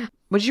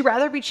 Would you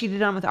rather be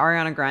cheated on with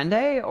Ariana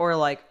Grande or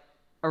like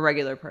a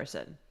regular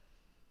person?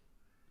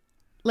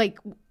 Like,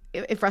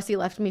 if Rusty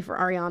left me for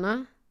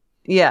Ariana?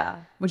 Yeah.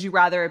 Would you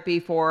rather it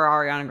be for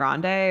Ariana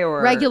Grande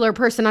or regular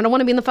person? I don't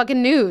want to be in the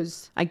fucking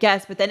news. I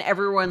guess, but then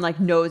everyone like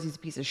knows he's a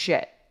piece of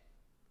shit.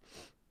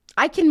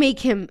 I can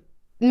make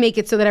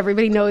it so that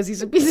everybody knows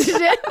he's a piece of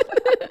shit.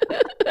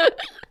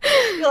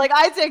 You're like,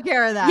 I take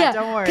care of that. Yeah,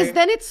 don't worry. Because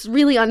then it's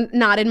really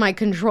not in my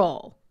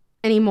control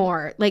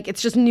anymore. Like,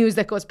 it's just news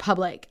that goes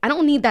public. I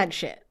don't need that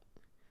shit.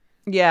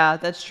 Yeah,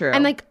 that's true.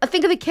 And like,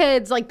 think of the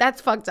kids. Like, that's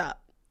fucked up.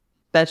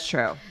 That's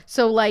true.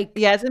 So like,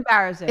 yeah, it's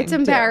embarrassing. It's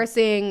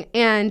embarrassing,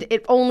 and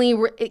it only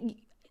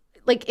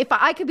like if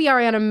I could be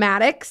Ariana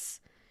Madix,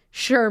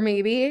 sure,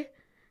 maybe,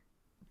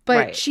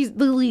 but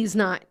Lily's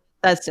not.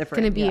 That's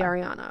different. Going to be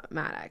Ariana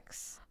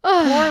Madix.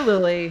 Poor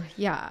Lily.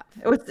 Yeah.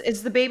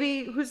 It's the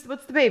baby.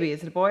 What's the baby?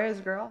 Is it a boy or is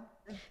it a girl?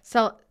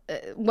 So,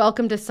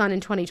 welcome to Sun in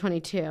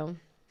 2022.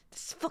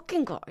 This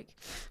fucking guy,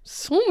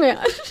 so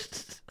mad.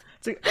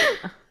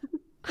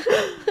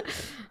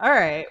 All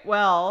right.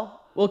 Well.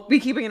 We'll be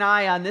keeping an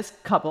eye on this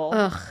couple.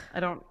 Ugh. I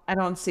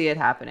don't see it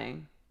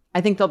happening.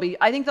 I think they'll be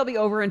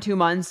over in 2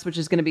 months, which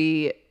is going to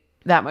be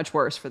that much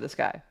worse for this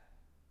guy.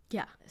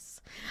 Yeah.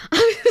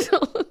 I'm so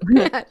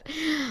mad.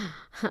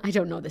 I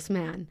don't know this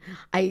man.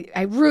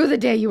 I rue the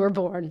day you were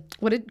born.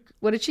 What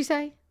did she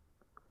say? Is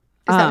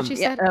that what she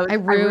said? I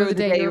rue the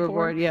day you were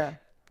born. Yeah.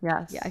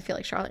 Yes. Yeah, I feel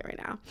like Charlotte right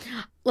now.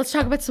 Let's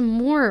talk about some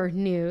more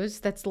news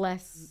that's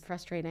less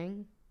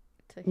frustrating.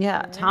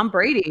 Yeah, Tom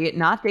Brady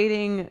not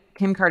dating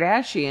Kim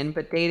Kardashian,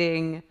 but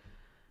dating,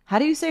 how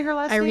do you say her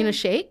last name? Irina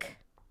Shayk.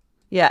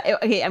 Yeah.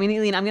 Okay. I mean,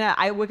 Eileen,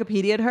 I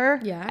Wikipedia'd her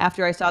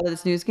after I saw that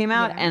this news came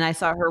out, and I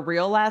saw her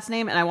real last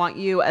name, and I want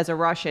you as a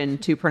Russian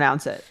to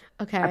pronounce it.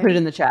 Okay. I put it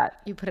in the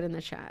chat. You put it in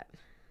the chat.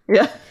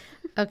 Yeah.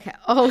 Okay.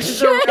 Oh,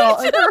 shit.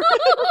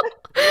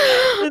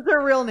 It's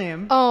her real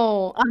name.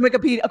 Oh. On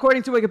Wikipedia,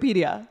 according to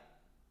Wikipedia.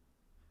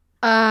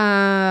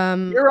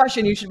 You're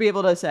Russian. You should be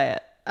able to say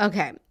it.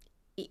 Okay.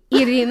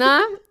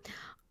 Irina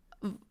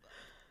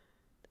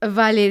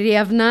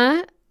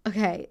Valerievna.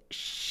 Okay.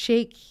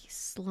 Shayk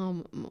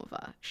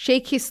Islamova.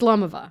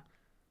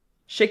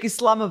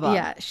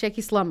 Yeah, Shayk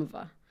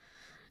Islamova.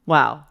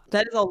 Wow.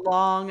 That is a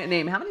long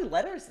name. How many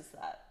letters is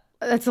that?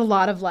 That's a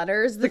lot of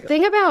letters. The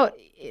thing about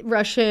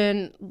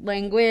Russian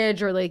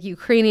language or like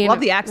Ukrainian, love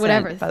the accent,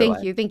 whatever.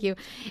 Thank you.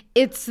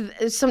 It's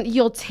some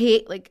you'll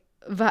take like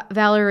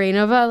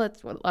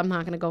Valerianova. I'm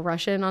not going to go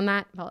Russian on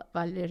that.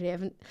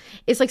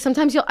 It's like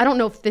sometimes I don't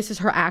know if this is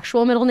her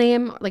actual middle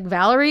name, like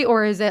Valerie,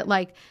 or is it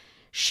like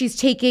she's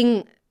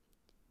taking.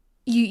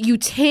 You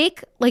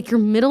take like your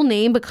middle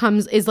name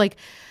is like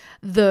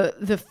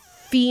the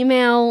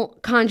female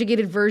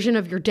conjugated version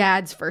of your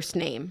dad's first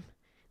name.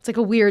 It's like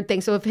a weird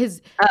thing. So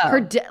if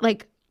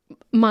like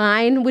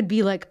mine would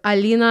be like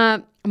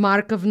Alina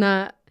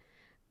Markovna,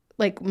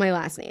 like my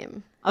last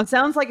name. It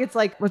sounds like it's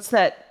like, what's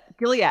that?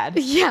 Gilead.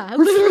 Yeah,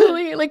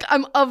 literally. Like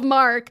I'm of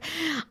Mark.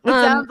 It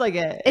sounds like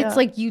it. It's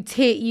like you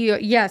take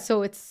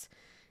so it's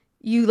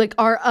you like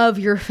are of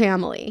your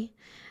family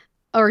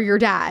or your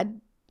dad.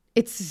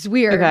 It's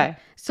weird. Okay.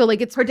 So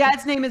like it's her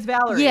dad's name is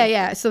Valerie.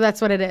 Yeah. So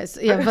that's what it is.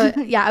 Yeah,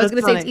 but yeah, I was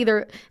gonna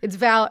say it's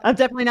Val. I'm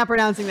definitely not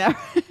pronouncing that.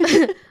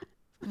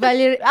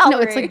 Valerie. No,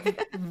 it's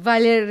like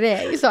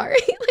Valerie. Sorry.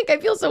 Like I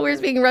feel so weird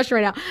speaking Russian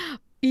right now.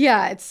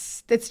 Yeah,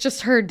 it's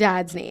just her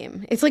dad's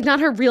name. It's like not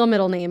her real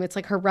middle name. It's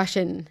like her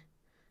Russian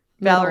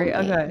Valerie.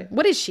 Name. Okay.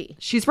 What is she?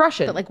 She's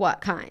Russian. But like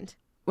what kind?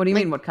 What do you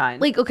mean what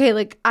kind? Like, okay,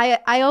 like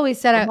I always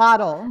said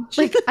model.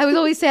 Like I was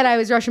always said I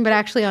was Russian, but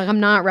actually like, I'm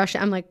not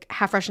Russian. I'm like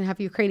half Russian, half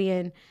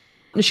Ukrainian.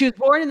 She was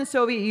born in the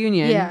Soviet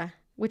Union. Yeah.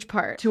 Which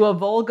part? To a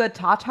Volga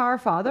Tatar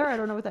father? I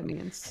don't know what that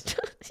means.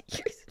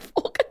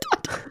 Volga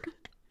Tatar.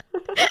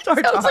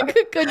 Sounds like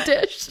a good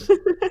dish.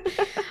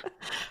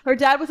 Her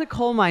dad was a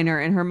coal miner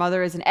and her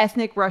mother is an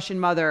ethnic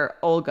Russian mother,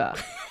 Olga.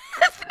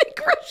 Ethnic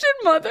Russian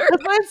mother?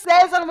 That's what it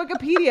says on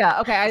Wikipedia.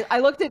 Okay, I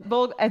looked at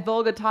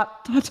Volga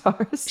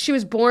Tatars. She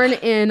was born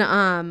in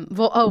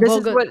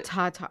Volga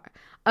Tatar.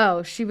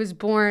 Oh, she was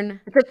born.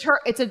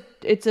 It's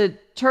a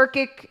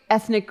Turkic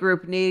ethnic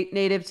group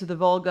native to the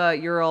Volga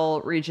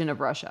Ural region of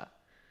Russia.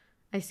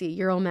 I see.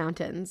 Ural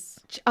Mountains.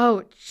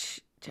 Oh,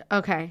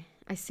 okay.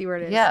 I see where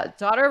it is. Yeah,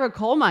 daughter of a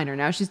coal miner.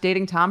 Now she's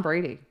dating Tom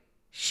Brady.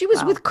 She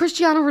was with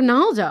Cristiano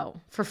Ronaldo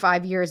for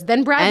 5 years.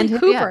 Then Bradley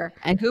Cooper.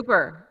 Yeah. And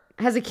Cooper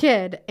has a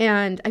kid.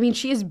 And I mean,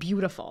 she is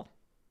beautiful.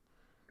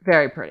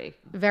 Very pretty.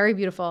 Very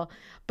beautiful.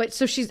 But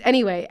so she's,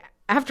 anyway,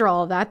 after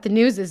all of that, the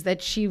news is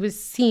that she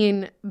was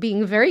seen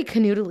being very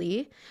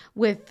canoodly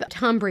with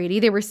Tom Brady.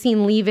 They were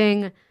seen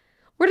leaving.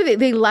 Where did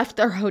they left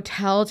their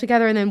hotel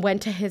together and then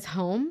went to his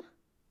home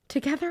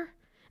together.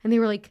 And they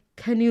were like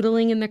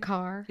canoodling in the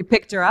car. You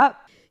picked her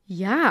up?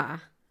 Yeah.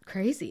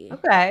 Crazy.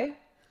 Okay.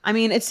 I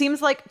mean, it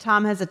seems like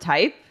Tom has a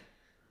type.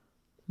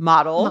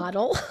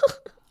 Model.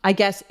 I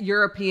guess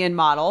European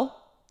model.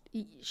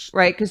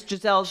 Right? Because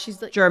she's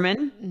like,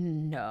 German.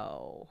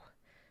 No.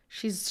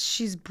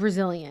 She's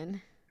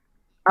Brazilian.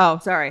 Oh,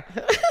 sorry.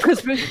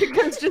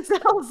 Because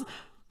Giselle's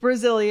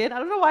Brazilian. I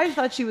don't know why I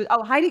thought she was.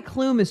 Oh, Heidi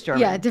Klum is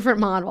German. Yeah, different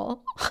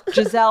model.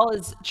 Giselle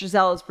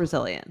is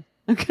Brazilian.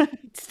 Okay.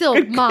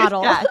 Still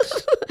model.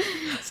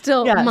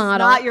 Still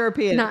model. Not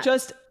European.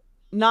 Just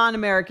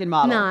non-American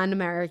model.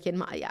 Non-American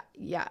model.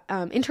 Yeah.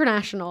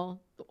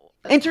 International.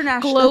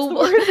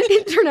 Global.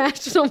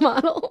 International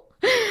model.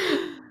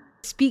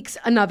 Speaks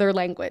another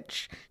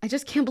language. I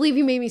just can't believe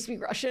you made me speak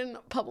Russian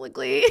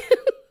publicly.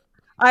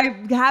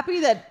 I'm happy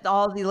that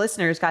all the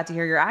listeners got to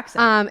hear your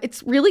accent.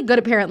 It's really good,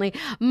 apparently.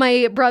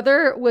 My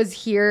brother was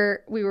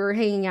here. We were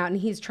hanging out, and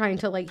he's trying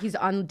to, he's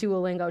on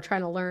Duolingo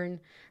trying to learn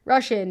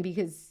Russian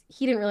because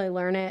he didn't really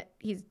learn it.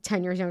 He's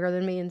 10 years younger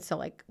than me, and so,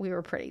 we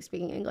were pretty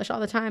speaking English all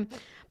the time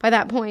by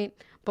that point.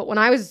 But when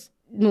I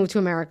moved to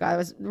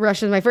America,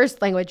 Russian was my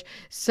first language.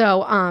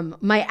 So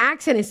my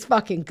accent is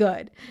fucking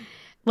good.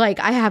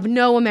 I have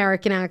no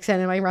American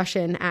accent in my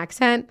Russian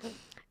accent.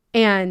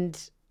 And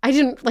I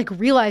didn't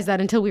realize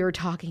that until we were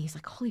talking. He's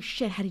like, holy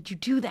shit, how did you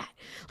do that?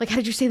 How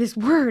did you say this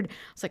word? I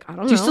was like, I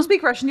don't know. Do you still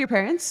speak Russian to your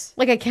parents?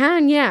 I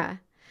can, yeah.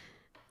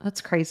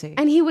 That's crazy.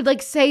 And he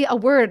would say a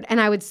word and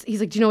he's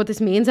like, do you know what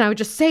this means? And I would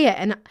just say it.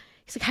 And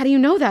he's like, how do you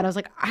know that? I was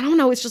like, I don't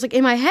know. It's just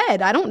in my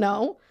head. I don't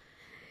know.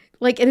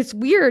 And it's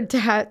weird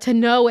to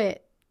know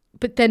it,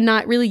 but then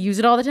not really use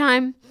it all the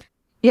time.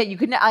 Yeah, you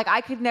could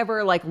I could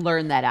never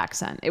learn that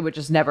accent. It would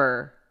just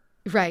never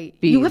right.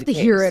 You have to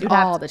hear it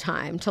all the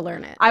time to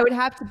learn it. I would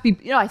have to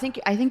be I think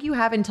you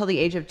have until the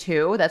age of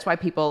 2. That's why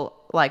people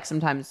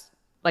sometimes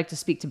like to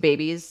speak to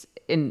babies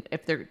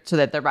so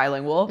that they're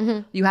bilingual.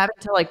 Mm-hmm. You have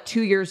until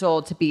 2 years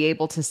old to be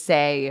able to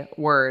say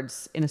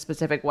words in a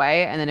specific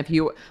way. And then if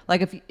you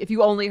if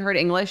you only heard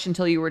English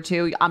until you were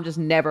 2, I'm just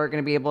never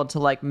going to be able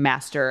to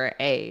master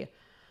a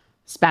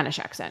Spanish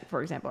accent,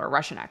 for example, or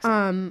Russian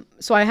accent.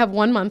 So I have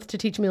 1 month to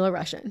teach Mila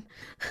Russian.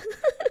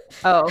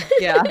 Oh,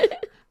 yeah.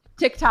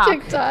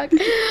 TikTok.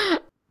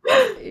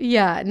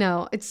 Yeah,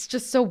 no, it's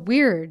just so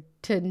weird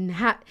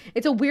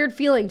it's a weird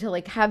feeling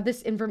to have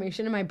this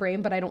information in my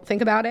brain, but I don't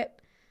think about it.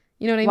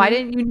 You know what I mean? Why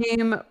didn't you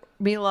name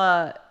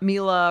Mila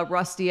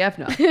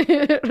Rustievna?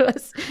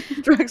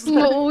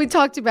 Well, we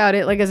talked about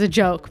it as a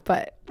joke,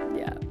 but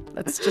yeah,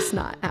 that's just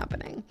not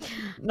happening.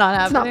 Not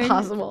happening? It's not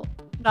possible.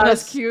 Not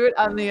as cute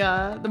on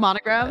the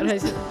monogram.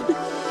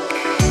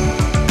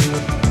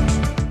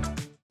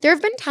 There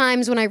have been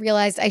times when I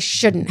realized I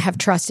shouldn't have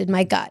trusted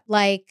my gut,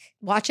 like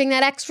watching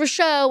that extra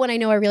show when I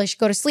know I really should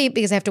go to sleep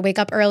because I have to wake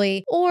up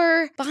early,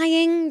 or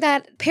buying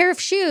that pair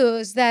of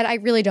shoes that I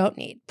really don't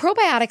need.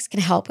 Probiotics can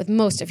help with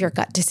most of your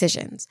gut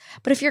decisions,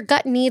 but if your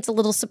gut needs a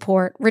little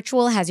support,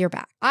 Ritual has your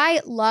back.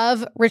 I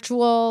love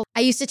Ritual. I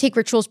used to take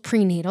Ritual's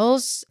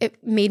prenatals. It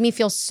made me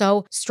feel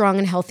so strong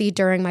and healthy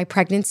during my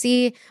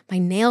pregnancy. My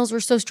nails were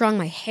so strong.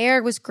 My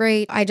hair was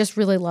great. I just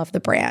really love the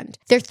brand.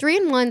 Their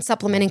 3-in-1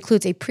 supplement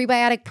includes a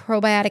prebiotic,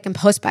 probiotic, and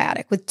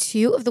postbiotic with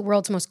 2 of the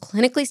world's most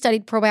clinically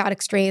studied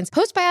probiotic strains.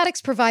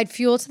 Postbiotics provide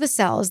fuel to the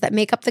cells that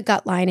make up the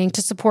gut lining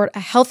to support a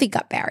healthy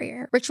gut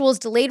barrier. Ritual's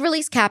delayed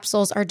release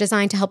capsules are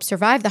designed to help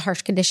survive the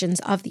harsh conditions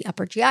of the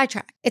upper GI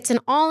tract. It's an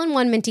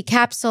all-in-one minty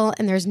capsule,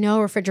 and there's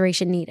no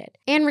refrigeration needed.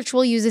 And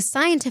Ritual uses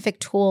scientific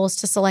tools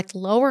to select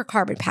lower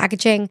carbon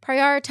packaging,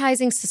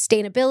 prioritizing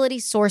sustainability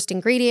sourced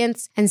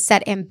ingredients, and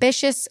set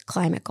ambitious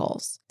climate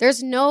goals.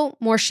 There's no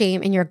more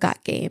shame in your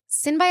gut game.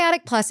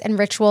 Symbiotic Plus and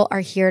Ritual are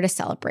here to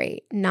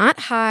celebrate, not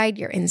hide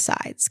your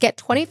insides. Get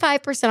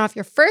 25% off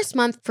your first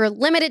month for a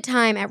limited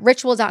time at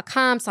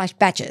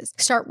ritual.com/betches.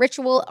 Start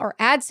Ritual or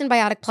add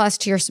Symbiotic Plus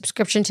to your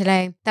subscription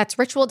today. That's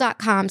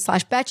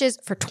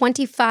ritual.com/betches for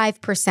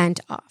 25%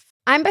 off.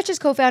 I'm Betches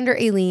co-founder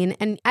Aileen,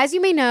 and as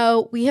you may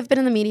know, we have been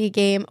in the media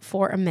game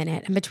for a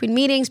minute. And between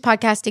meetings,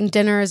 podcasting,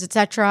 dinners,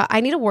 etc.,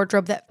 I need a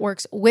wardrobe that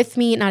works with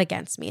me, not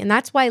against me. And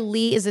that's why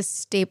Lee is a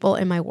staple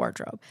in my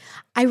wardrobe.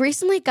 I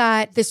recently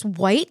got this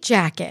white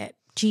jacket,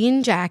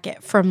 jean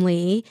jacket from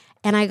Lee,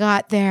 and I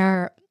got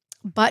their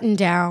button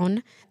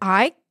down.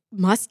 I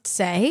must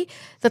say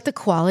that the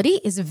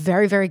quality is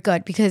very, very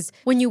good because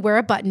when you wear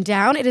a button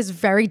down, it is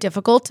very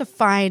difficult to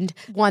find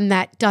one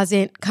that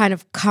doesn't kind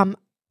of come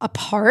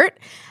apart.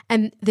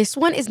 And this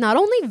one is not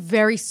only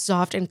very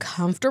soft and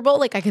comfortable,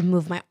 like I can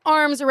move my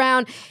arms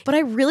around, but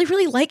I really,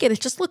 really like it.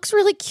 It just looks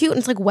really cute. And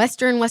it's like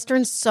Western.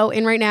 Western's so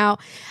in right now.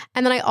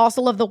 And then I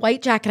also love the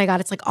white jacket I got.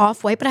 It's like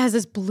off-white, but it has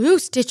this blue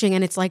stitching.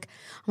 And it's like,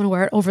 I'm going to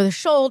wear it over the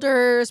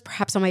shoulders,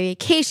 perhaps on my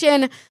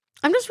vacation.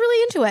 I'm just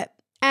really into it.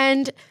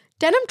 And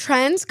denim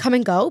trends come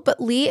and go,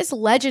 but Lee is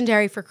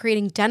legendary for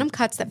creating denim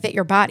cuts that fit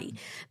your body.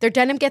 Their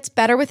denim gets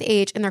better with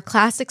age, and their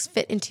classics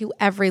fit into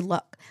every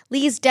look.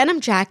 Lee's denim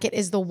jacket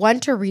is the one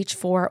to reach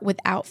for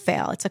without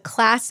fail. It's a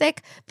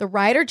classic. The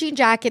Rider jean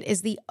jacket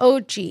is the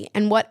OG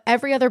and what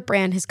every other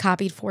brand has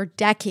copied for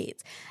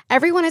decades.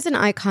 Everyone is an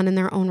icon in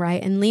their own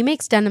right, and Lee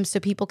makes denim so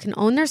people can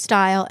own their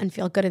style and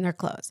feel good in their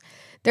clothes.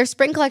 Their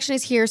spring collection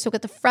is here, so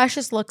get the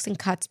freshest looks and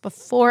cuts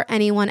before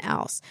anyone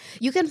else.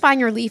 You can find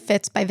your Lee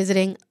fits by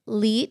visiting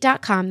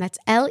lee.com. That's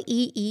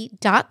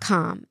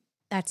Lee.com.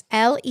 That's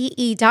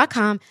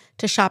Lee.com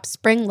to shop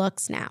spring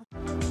looks now.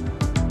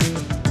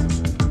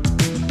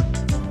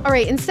 All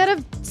right, instead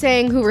of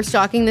saying who we're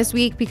stalking this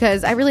week,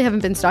 because I really haven't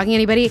been stalking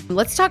anybody,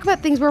 let's talk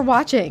about things we're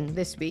watching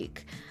this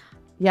week.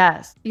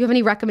 Yes. You have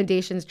any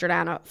recommendations,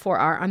 Jordana, for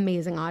our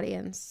amazing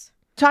audience?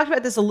 Talked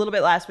about this a little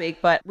bit last week,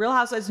 but Real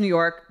Housewives of New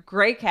York,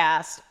 great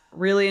cast,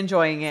 really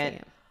enjoying it.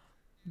 Same.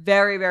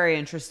 Very, very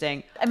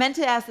interesting. I meant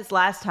to ask this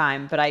last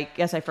time, but I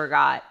guess I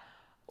forgot.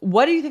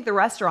 What do you think the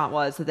restaurant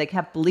was that they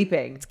kept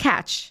bleeping? It's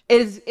Catch. It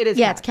is.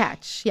 Yeah, Catch. it's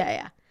Catch.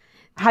 Yeah.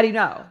 How do you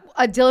know?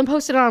 Dylan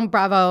posted it on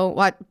Bravo,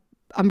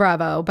 on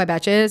Bravo by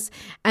Betches,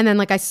 and then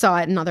like I saw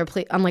it in other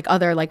on like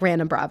other like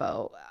random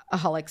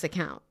Bravo-aholics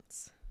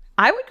accounts.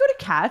 I would go to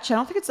Catch. I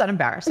don't think it's that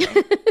embarrassing.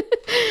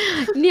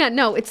 Yeah,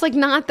 no, it's like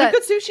not that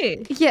good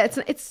sushi. Yeah,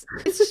 it's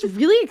just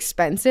really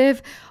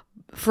expensive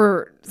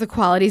for the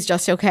quality's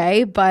just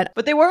okay, but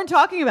they weren't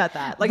talking about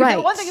that. Like right.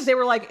 The one thing is they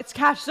were like, it's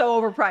Catch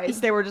so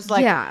overpriced. They were just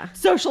like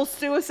social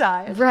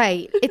suicide.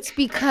 Right. It's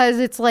because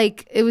it's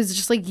like it was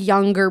just like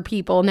younger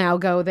people now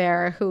go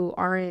there who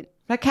aren't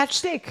that Catch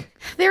steak.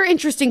 They're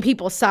interesting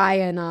people, Sai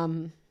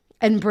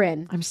and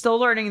Bryn. I'm still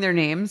learning their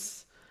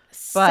names.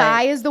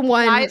 Sai is the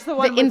one, the influencer.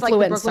 Like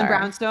the Brooklyn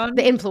Brownstone?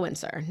 The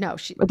influencer. No,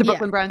 the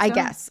Brooklyn Brownstone? I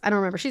guess. I don't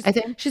remember. She's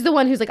the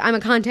one who's like, I'm a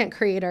content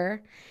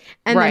creator.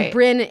 And then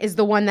Bryn is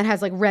the one that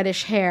has like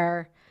reddish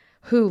hair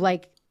who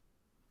like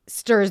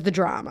stirs the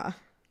drama.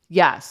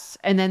 Yes.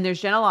 And then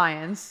there's Jenna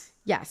Lyons.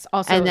 Yes.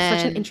 Also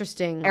such an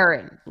interesting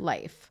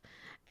life.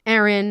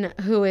 Erin,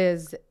 who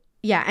is,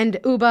 and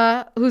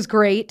Uba, who's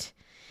great.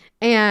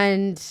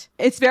 And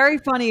it's very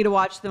funny to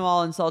watch them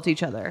all insult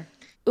each other.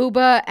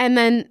 Uba, and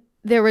then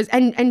there was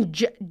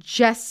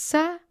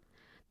Jessa,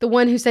 the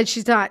one who said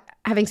she's not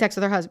having sex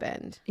with her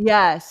husband.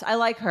 Yes, I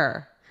like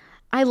her.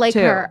 I like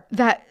her.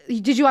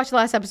 Did you watch the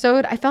last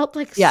episode? I felt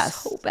like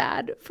so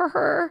bad for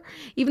her,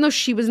 even though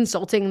she was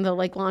insulting the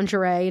like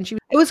lingerie, and it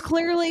was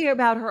clearly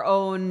about her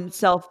own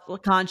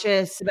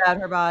self-conscious about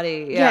her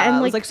body. Yeah, and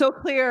it was like so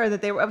clear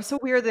that it was so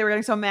weird they were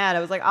getting so mad. I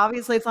was like,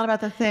 obviously it's not about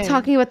the thing.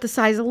 Talking about the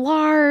size of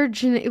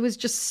large, and it was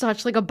just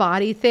such like a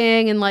body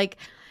thing, and like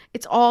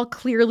it's all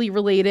clearly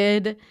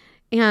related,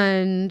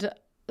 and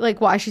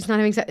like why she's not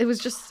having sex. It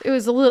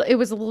was a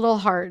little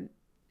hard.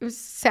 It was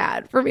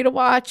sad for me to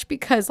watch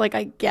because like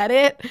I get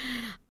it.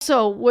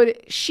 So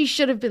what she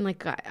should have been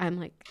like, I'm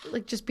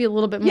like just be a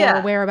little bit more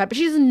aware about it. But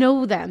she doesn't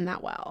know them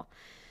that well.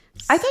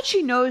 I thought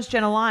she knows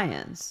Jenna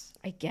Lyons.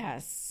 I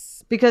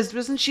guess. Because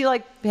wasn't she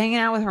like hanging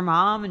out with her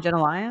mom and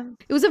Jenna Lyons?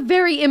 It was a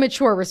very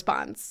immature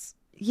response.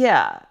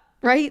 Yeah.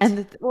 Right? And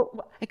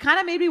it kind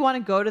of made me want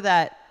to go to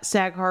that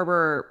Sag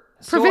Harbor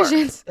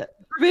Provisions.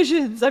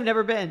 Provisions. I've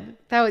never been.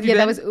 That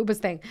was Uba's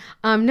thing.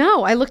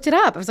 No, I looked it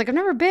up. I was like, I've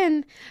never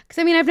been, because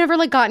I mean, I've never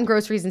like gotten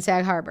groceries in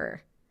Sag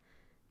Harbor.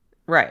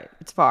 Right,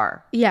 it's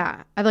far.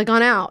 Yeah, I've like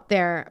gone out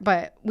there,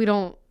 but we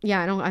don't.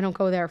 Yeah, I don't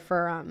go there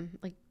for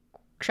like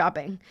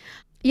shopping.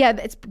 Yeah,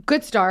 it's a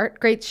good start.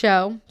 Great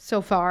show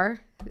so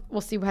far.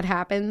 We'll see what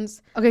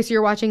happens. Okay, so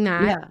you're watching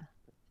that. Yeah.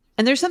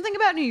 And there's something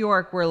about New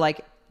York where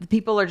like the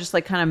people are just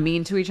like kind of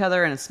mean to each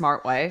other in a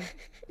smart way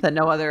that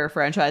no other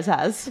franchise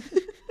has.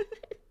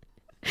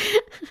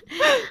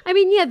 I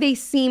mean, yeah, they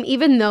seem,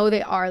 even though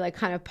they are like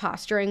kind of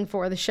posturing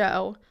for the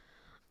show,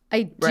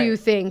 I do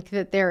think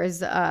that there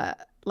is a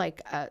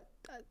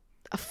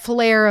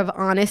flare of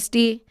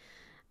honesty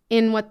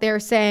in what they're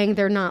saying.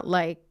 They're not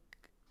like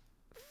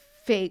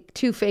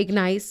too fake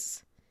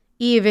nice,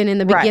 even in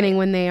the beginning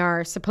when they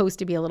are supposed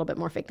to be a little bit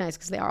more fake nice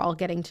because they are all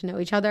getting to know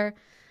each other.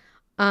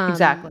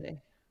 Exactly.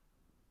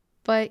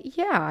 But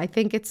yeah, I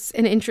think it's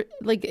an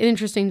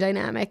interesting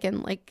dynamic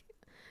and like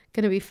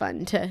going to be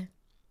fun to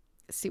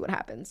see what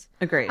happens.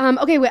 Agreed.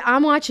 Okay, wait,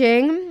 I'm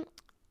watching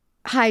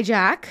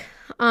Hijack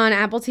on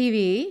Apple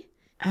TV.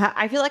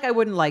 I feel like I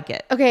wouldn't like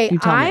it. Okay,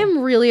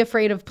 I'm really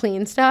afraid of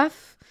plane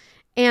stuff,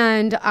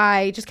 and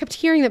I just kept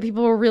hearing that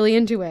people were really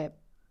into it.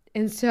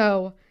 And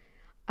so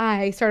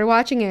I started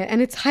watching it,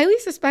 and it's highly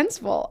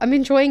suspenseful. I'm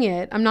enjoying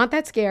it. I'm not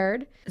that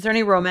scared. Is there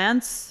any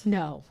romance?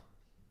 No.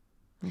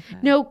 Okay.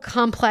 No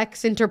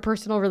complex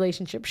interpersonal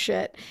relationship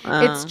shit.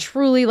 It's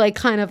truly like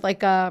kind of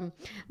like a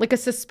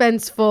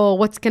suspenseful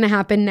what's going to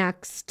happen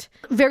next.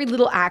 Very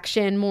little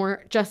action,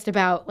 more just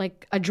about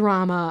like a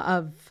drama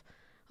of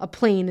a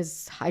plane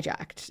is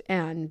hijacked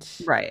and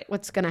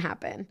what's going to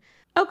happen.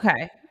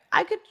 Okay.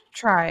 I could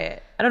try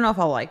it. I don't know if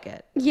I'll like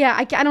it. Yeah,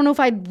 I don't know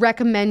if I'd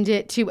recommend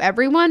it to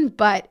everyone,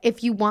 but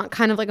if you want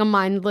kind of like a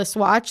mindless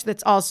watch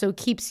that's also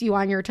keeps you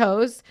on your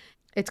toes,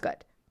 it's good.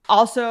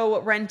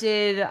 Also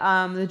rented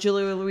the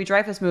Julia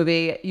Louis-Dreyfus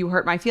movie, You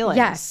Hurt My Feelings.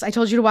 Yes, I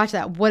told you to watch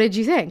that. What did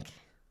you think?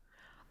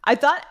 I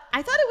thought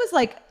it was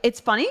like, it's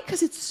funny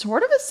because it's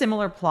sort of a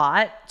similar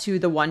plot to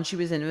the one she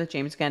was in with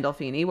James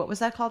Gandolfini. What was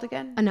that called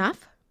again?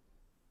 Enough?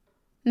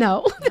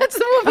 No, that's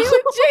the movie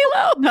with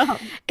J-Lo. No.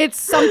 It's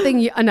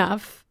something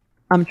Enough.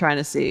 I'm trying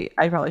to see.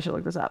 I probably should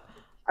look this up.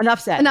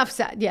 Enough Said. Enough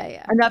Said.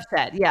 Yeah. Enough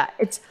Said. Yeah.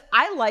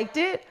 I liked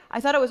it.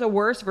 I thought it was a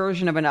worse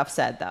version of Enough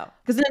Said though.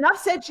 Because in Enough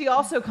Said, she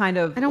also kind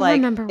of I don't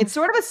remember. It's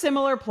sort of a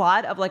similar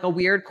plot of like a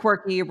weird,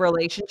 quirky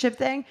relationship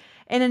thing.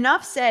 And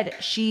Enough Said,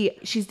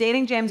 she's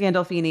dating James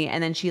Gandolfini,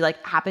 and then she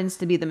like happens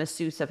to be the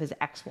masseuse of his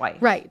ex-wife.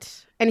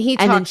 Right. And he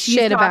talks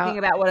shit talking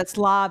about what a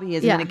slob he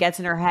is, and then it gets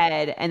in her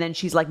head, and then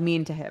she's like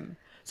mean to him.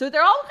 So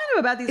they're all kind of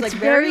about these like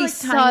very like,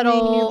 subtle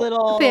tiny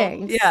little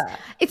things. Yeah,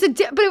 but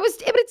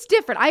it's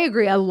different. I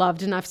agree. I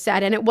loved Enough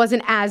Said, and it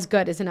wasn't as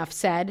good as Enough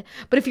Said.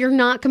 But if you're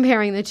not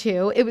comparing the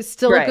two, it was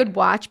still a good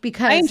watch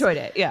because I enjoyed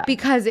it. Yeah,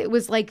 because it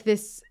was like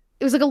this.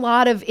 It was like a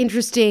lot of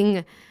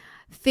interesting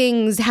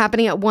things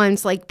happening at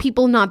once, like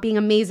people not being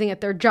amazing at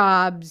their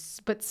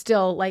jobs, but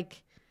still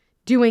like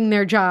doing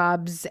their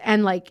jobs,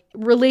 and like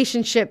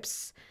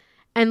relationships,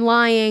 and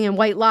lying and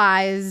white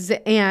lies,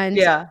 and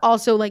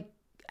also like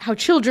how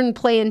children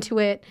play into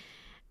it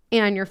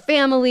and your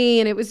family.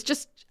 And it was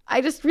just, I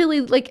just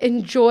really like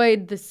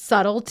enjoyed the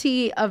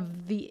subtlety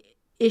of the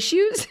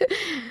issues.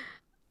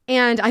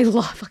 And I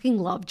fucking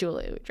love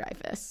Julia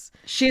Louis-Dreyfus.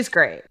 She's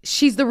great.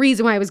 She's the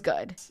reason why it was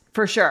good.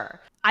 For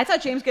sure. I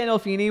thought James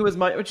Gandolfini was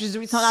which is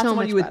not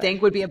someone you would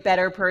think would be a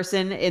better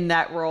person in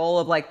that role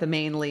of like the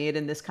main lead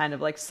in this kind of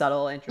like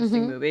subtle,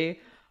 interesting movie.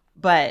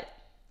 But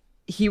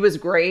he was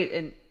great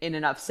in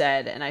Enough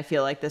Said. And I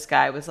feel like this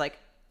guy was like,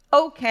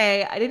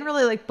 okay, I didn't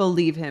really like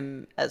believe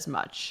him as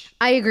much.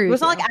 I agree with you. He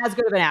was not like as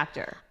good of an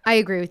actor. I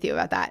agree with you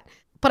about that.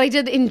 But I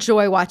did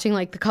enjoy watching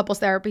like the couples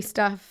therapy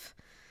stuff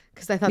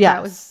because I thought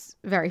that was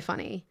very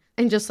funny.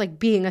 And just like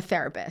being a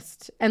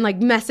therapist and like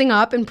messing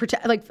up and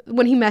pretend like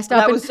when he messed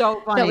up. That was so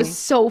funny. That was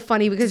so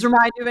funny because. Does it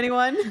remind you of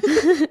anyone?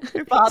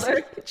 Your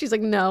father? She's like,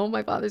 no,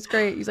 my father's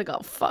great. He's like,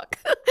 oh, fuck.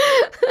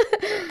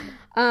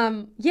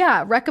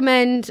 Yeah,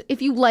 recommend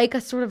if you like a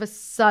sort of a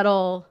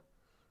subtle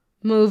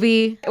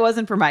movie. It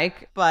wasn't for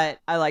Mike, but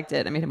I liked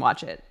it. I made him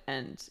watch it.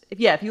 And if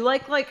you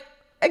like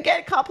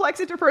again, complex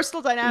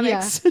interpersonal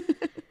dynamics.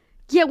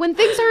 Yeah, when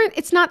things aren't,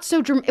 it's not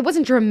so, it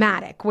wasn't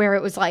dramatic where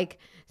it was like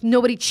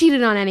nobody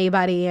cheated on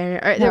anybody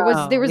or there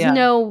was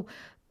no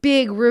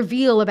big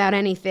reveal about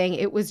anything.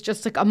 It was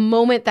just like a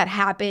moment that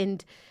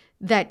happened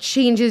that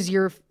changes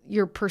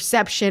your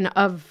perception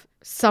of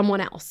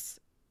someone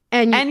else.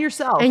 And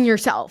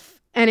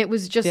yourself. And it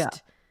was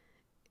just,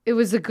 it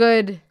was a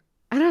good,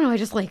 I don't know, I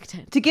just liked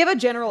it. To give a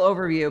general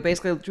overview,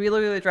 basically, Julia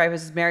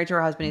Louis-Dreyfus is married to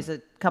her husband. He's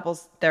a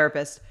couples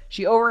therapist.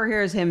 She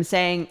overhears him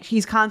saying,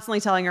 he's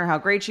constantly telling her how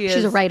great she is.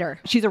 She's a writer.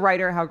 She's a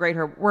writer, how great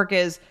her work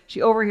is.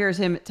 She overhears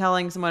him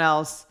telling someone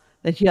else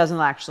that he doesn't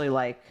actually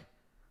like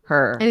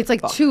her. And it's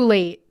like too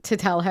late to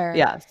tell her.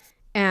 Yes.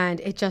 And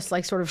it just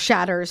like sort of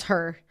shatters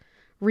her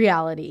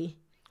reality.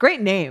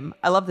 Great name.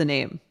 I love the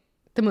name.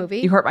 The movie?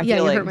 You Hurt My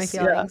Feelings. You Hurt My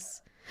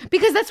Feelings. Yeah.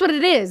 Because that's what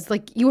it is.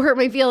 Like, you hurt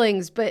my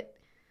feelings, but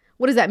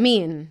what does that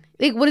mean?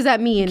 Like, what does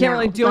that mean? Can't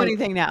really do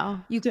anything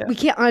now. We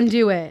can't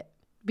undo it,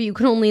 but you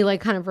can only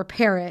like kind of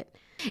repair it.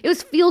 It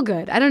was feel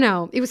good. I don't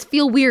know. It was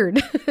feel weird.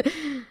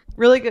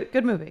 Really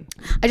good movie.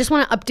 I just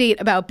want to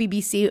update about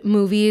BBC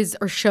movies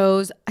or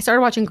shows. I started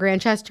watching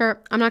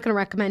Grantchester. I'm not going to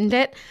recommend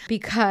it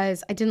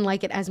because I didn't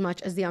like it as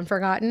much as The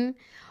Unforgotten.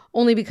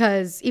 Only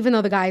because even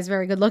though the guy is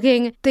very good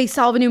looking, they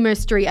solve a new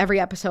mystery every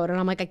episode. And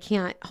I'm like, I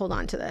can't hold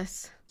on to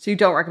this. So you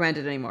don't recommend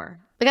it anymore?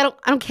 Like,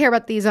 I don't care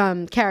about these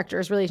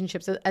characters'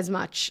 relationships as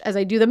much as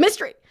I do the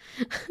mystery.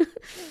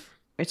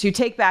 So you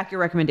take back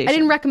your recommendation. I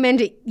didn't recommend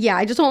it. Yeah,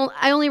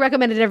 I only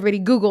recommended everybody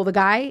Google the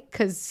guy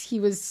because he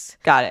was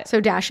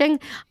so dashing.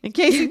 In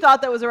case you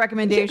thought that was a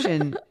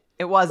recommendation,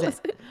 it wasn't.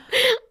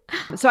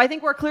 So I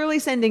think we're clearly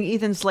sending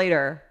Ethan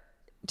Slater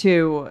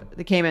to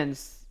the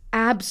Caymans.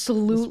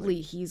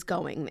 Absolutely, he's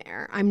going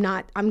there. I'm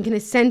going to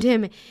send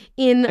him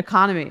in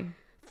economy.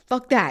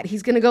 Fuck that.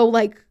 He's going to go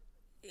like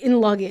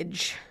in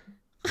luggage.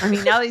 I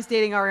mean, now that he's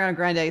dating Ariana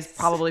Grande, he's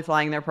probably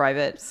flying there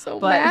private.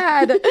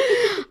 Mad.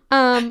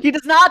 He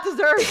does not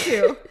deserve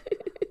to.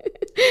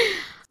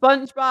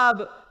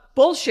 SpongeBob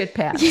bullshit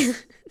pants.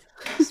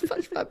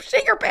 SpongeBob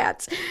shit your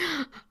pants.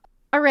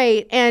 All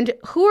right, and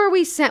who are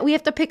we sent? We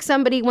have to pick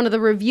somebody, one of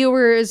the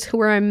reviewers who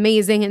are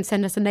amazing, and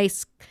send us a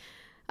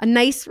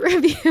nice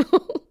review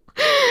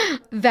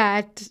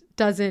that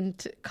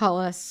doesn't call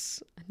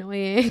us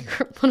annoying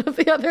or one of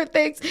the other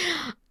things.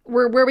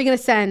 Where are we going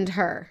to send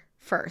her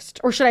first?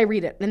 Or should I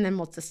read it and then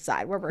we'll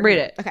decide where we're read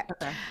it. Okay.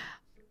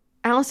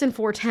 Allison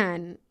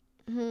 410.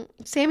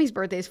 Sammy's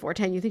birthday is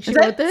 410. You think she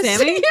wrote this?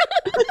 Sammy?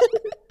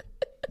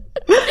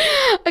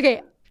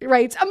 Okay.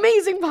 Writes,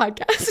 amazing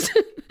podcast.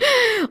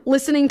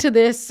 Listening to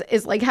this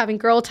is like having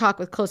girl talk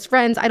with close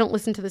friends. I don't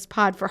listen to this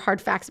pod for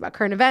hard facts about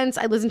current events.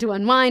 I listen to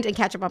unwind and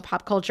catch up on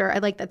pop culture. I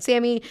like that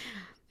Sammy,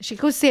 she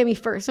goes Sammy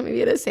first, so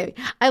maybe it is Sammy.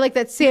 I like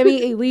that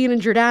Sammy, Aileen,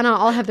 and Jordana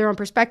all have their own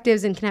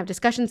perspectives and can have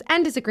discussions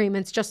and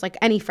disagreements just like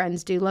any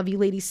friends do. Love you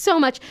ladies so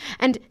much.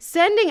 And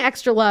sending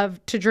extra love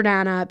to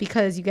Jordana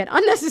because you get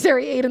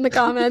unnecessary hate in the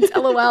comments,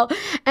 LOL.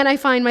 And I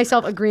find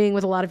myself agreeing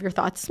with a lot of your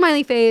thoughts.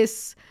 Smiley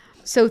face.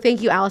 So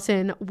thank you,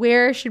 Allison.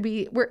 Where do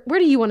you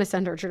want to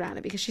send her,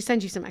 Jordana? Because she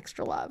sends you some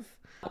extra love.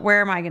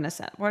 Where am I going to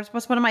send?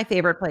 What's one of my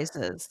favorite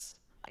places?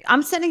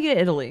 I'm sending you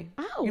to Italy.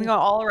 Oh. I'm going to go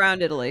all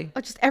around Italy.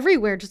 Oh, just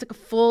everywhere. Just like a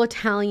full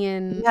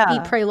Italian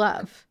eat, pray,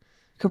 love.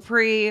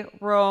 Capri,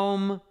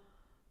 Rome,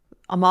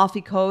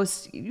 Amalfi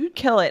Coast. You'd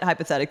kill it,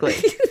 hypothetically.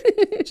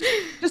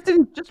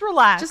 just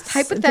relax. Just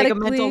hypothetically. Take a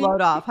mental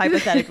load off,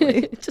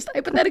 hypothetically. Just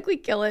hypothetically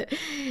kill it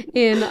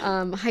in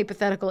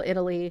hypothetical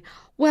Italy.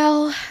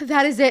 Well,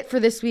 that is it for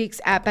this week's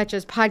At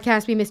Betches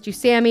podcast. We missed you,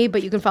 Sammy,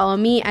 but you can follow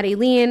me at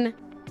Aileen.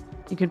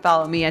 You can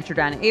follow me at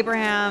Jordana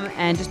Abraham,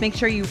 and just make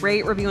sure you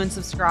rate, review, and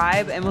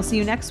subscribe. And we'll see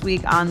you next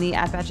week on the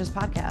At Betches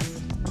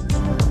podcast.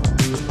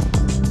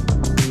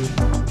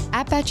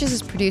 At Betches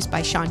is produced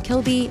by Sean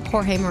Kilby,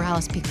 Jorge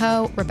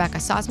Morales-Pico, Rebecca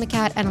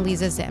Sosmacat, and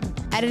Eliza Zim.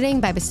 Editing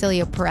by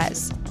Basilio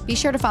Perez. Be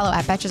sure to follow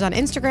At Betches on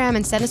Instagram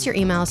and send us your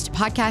emails to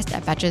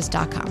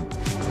podcast@betches.com.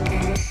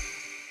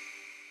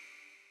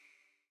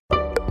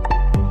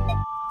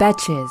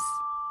 Betches.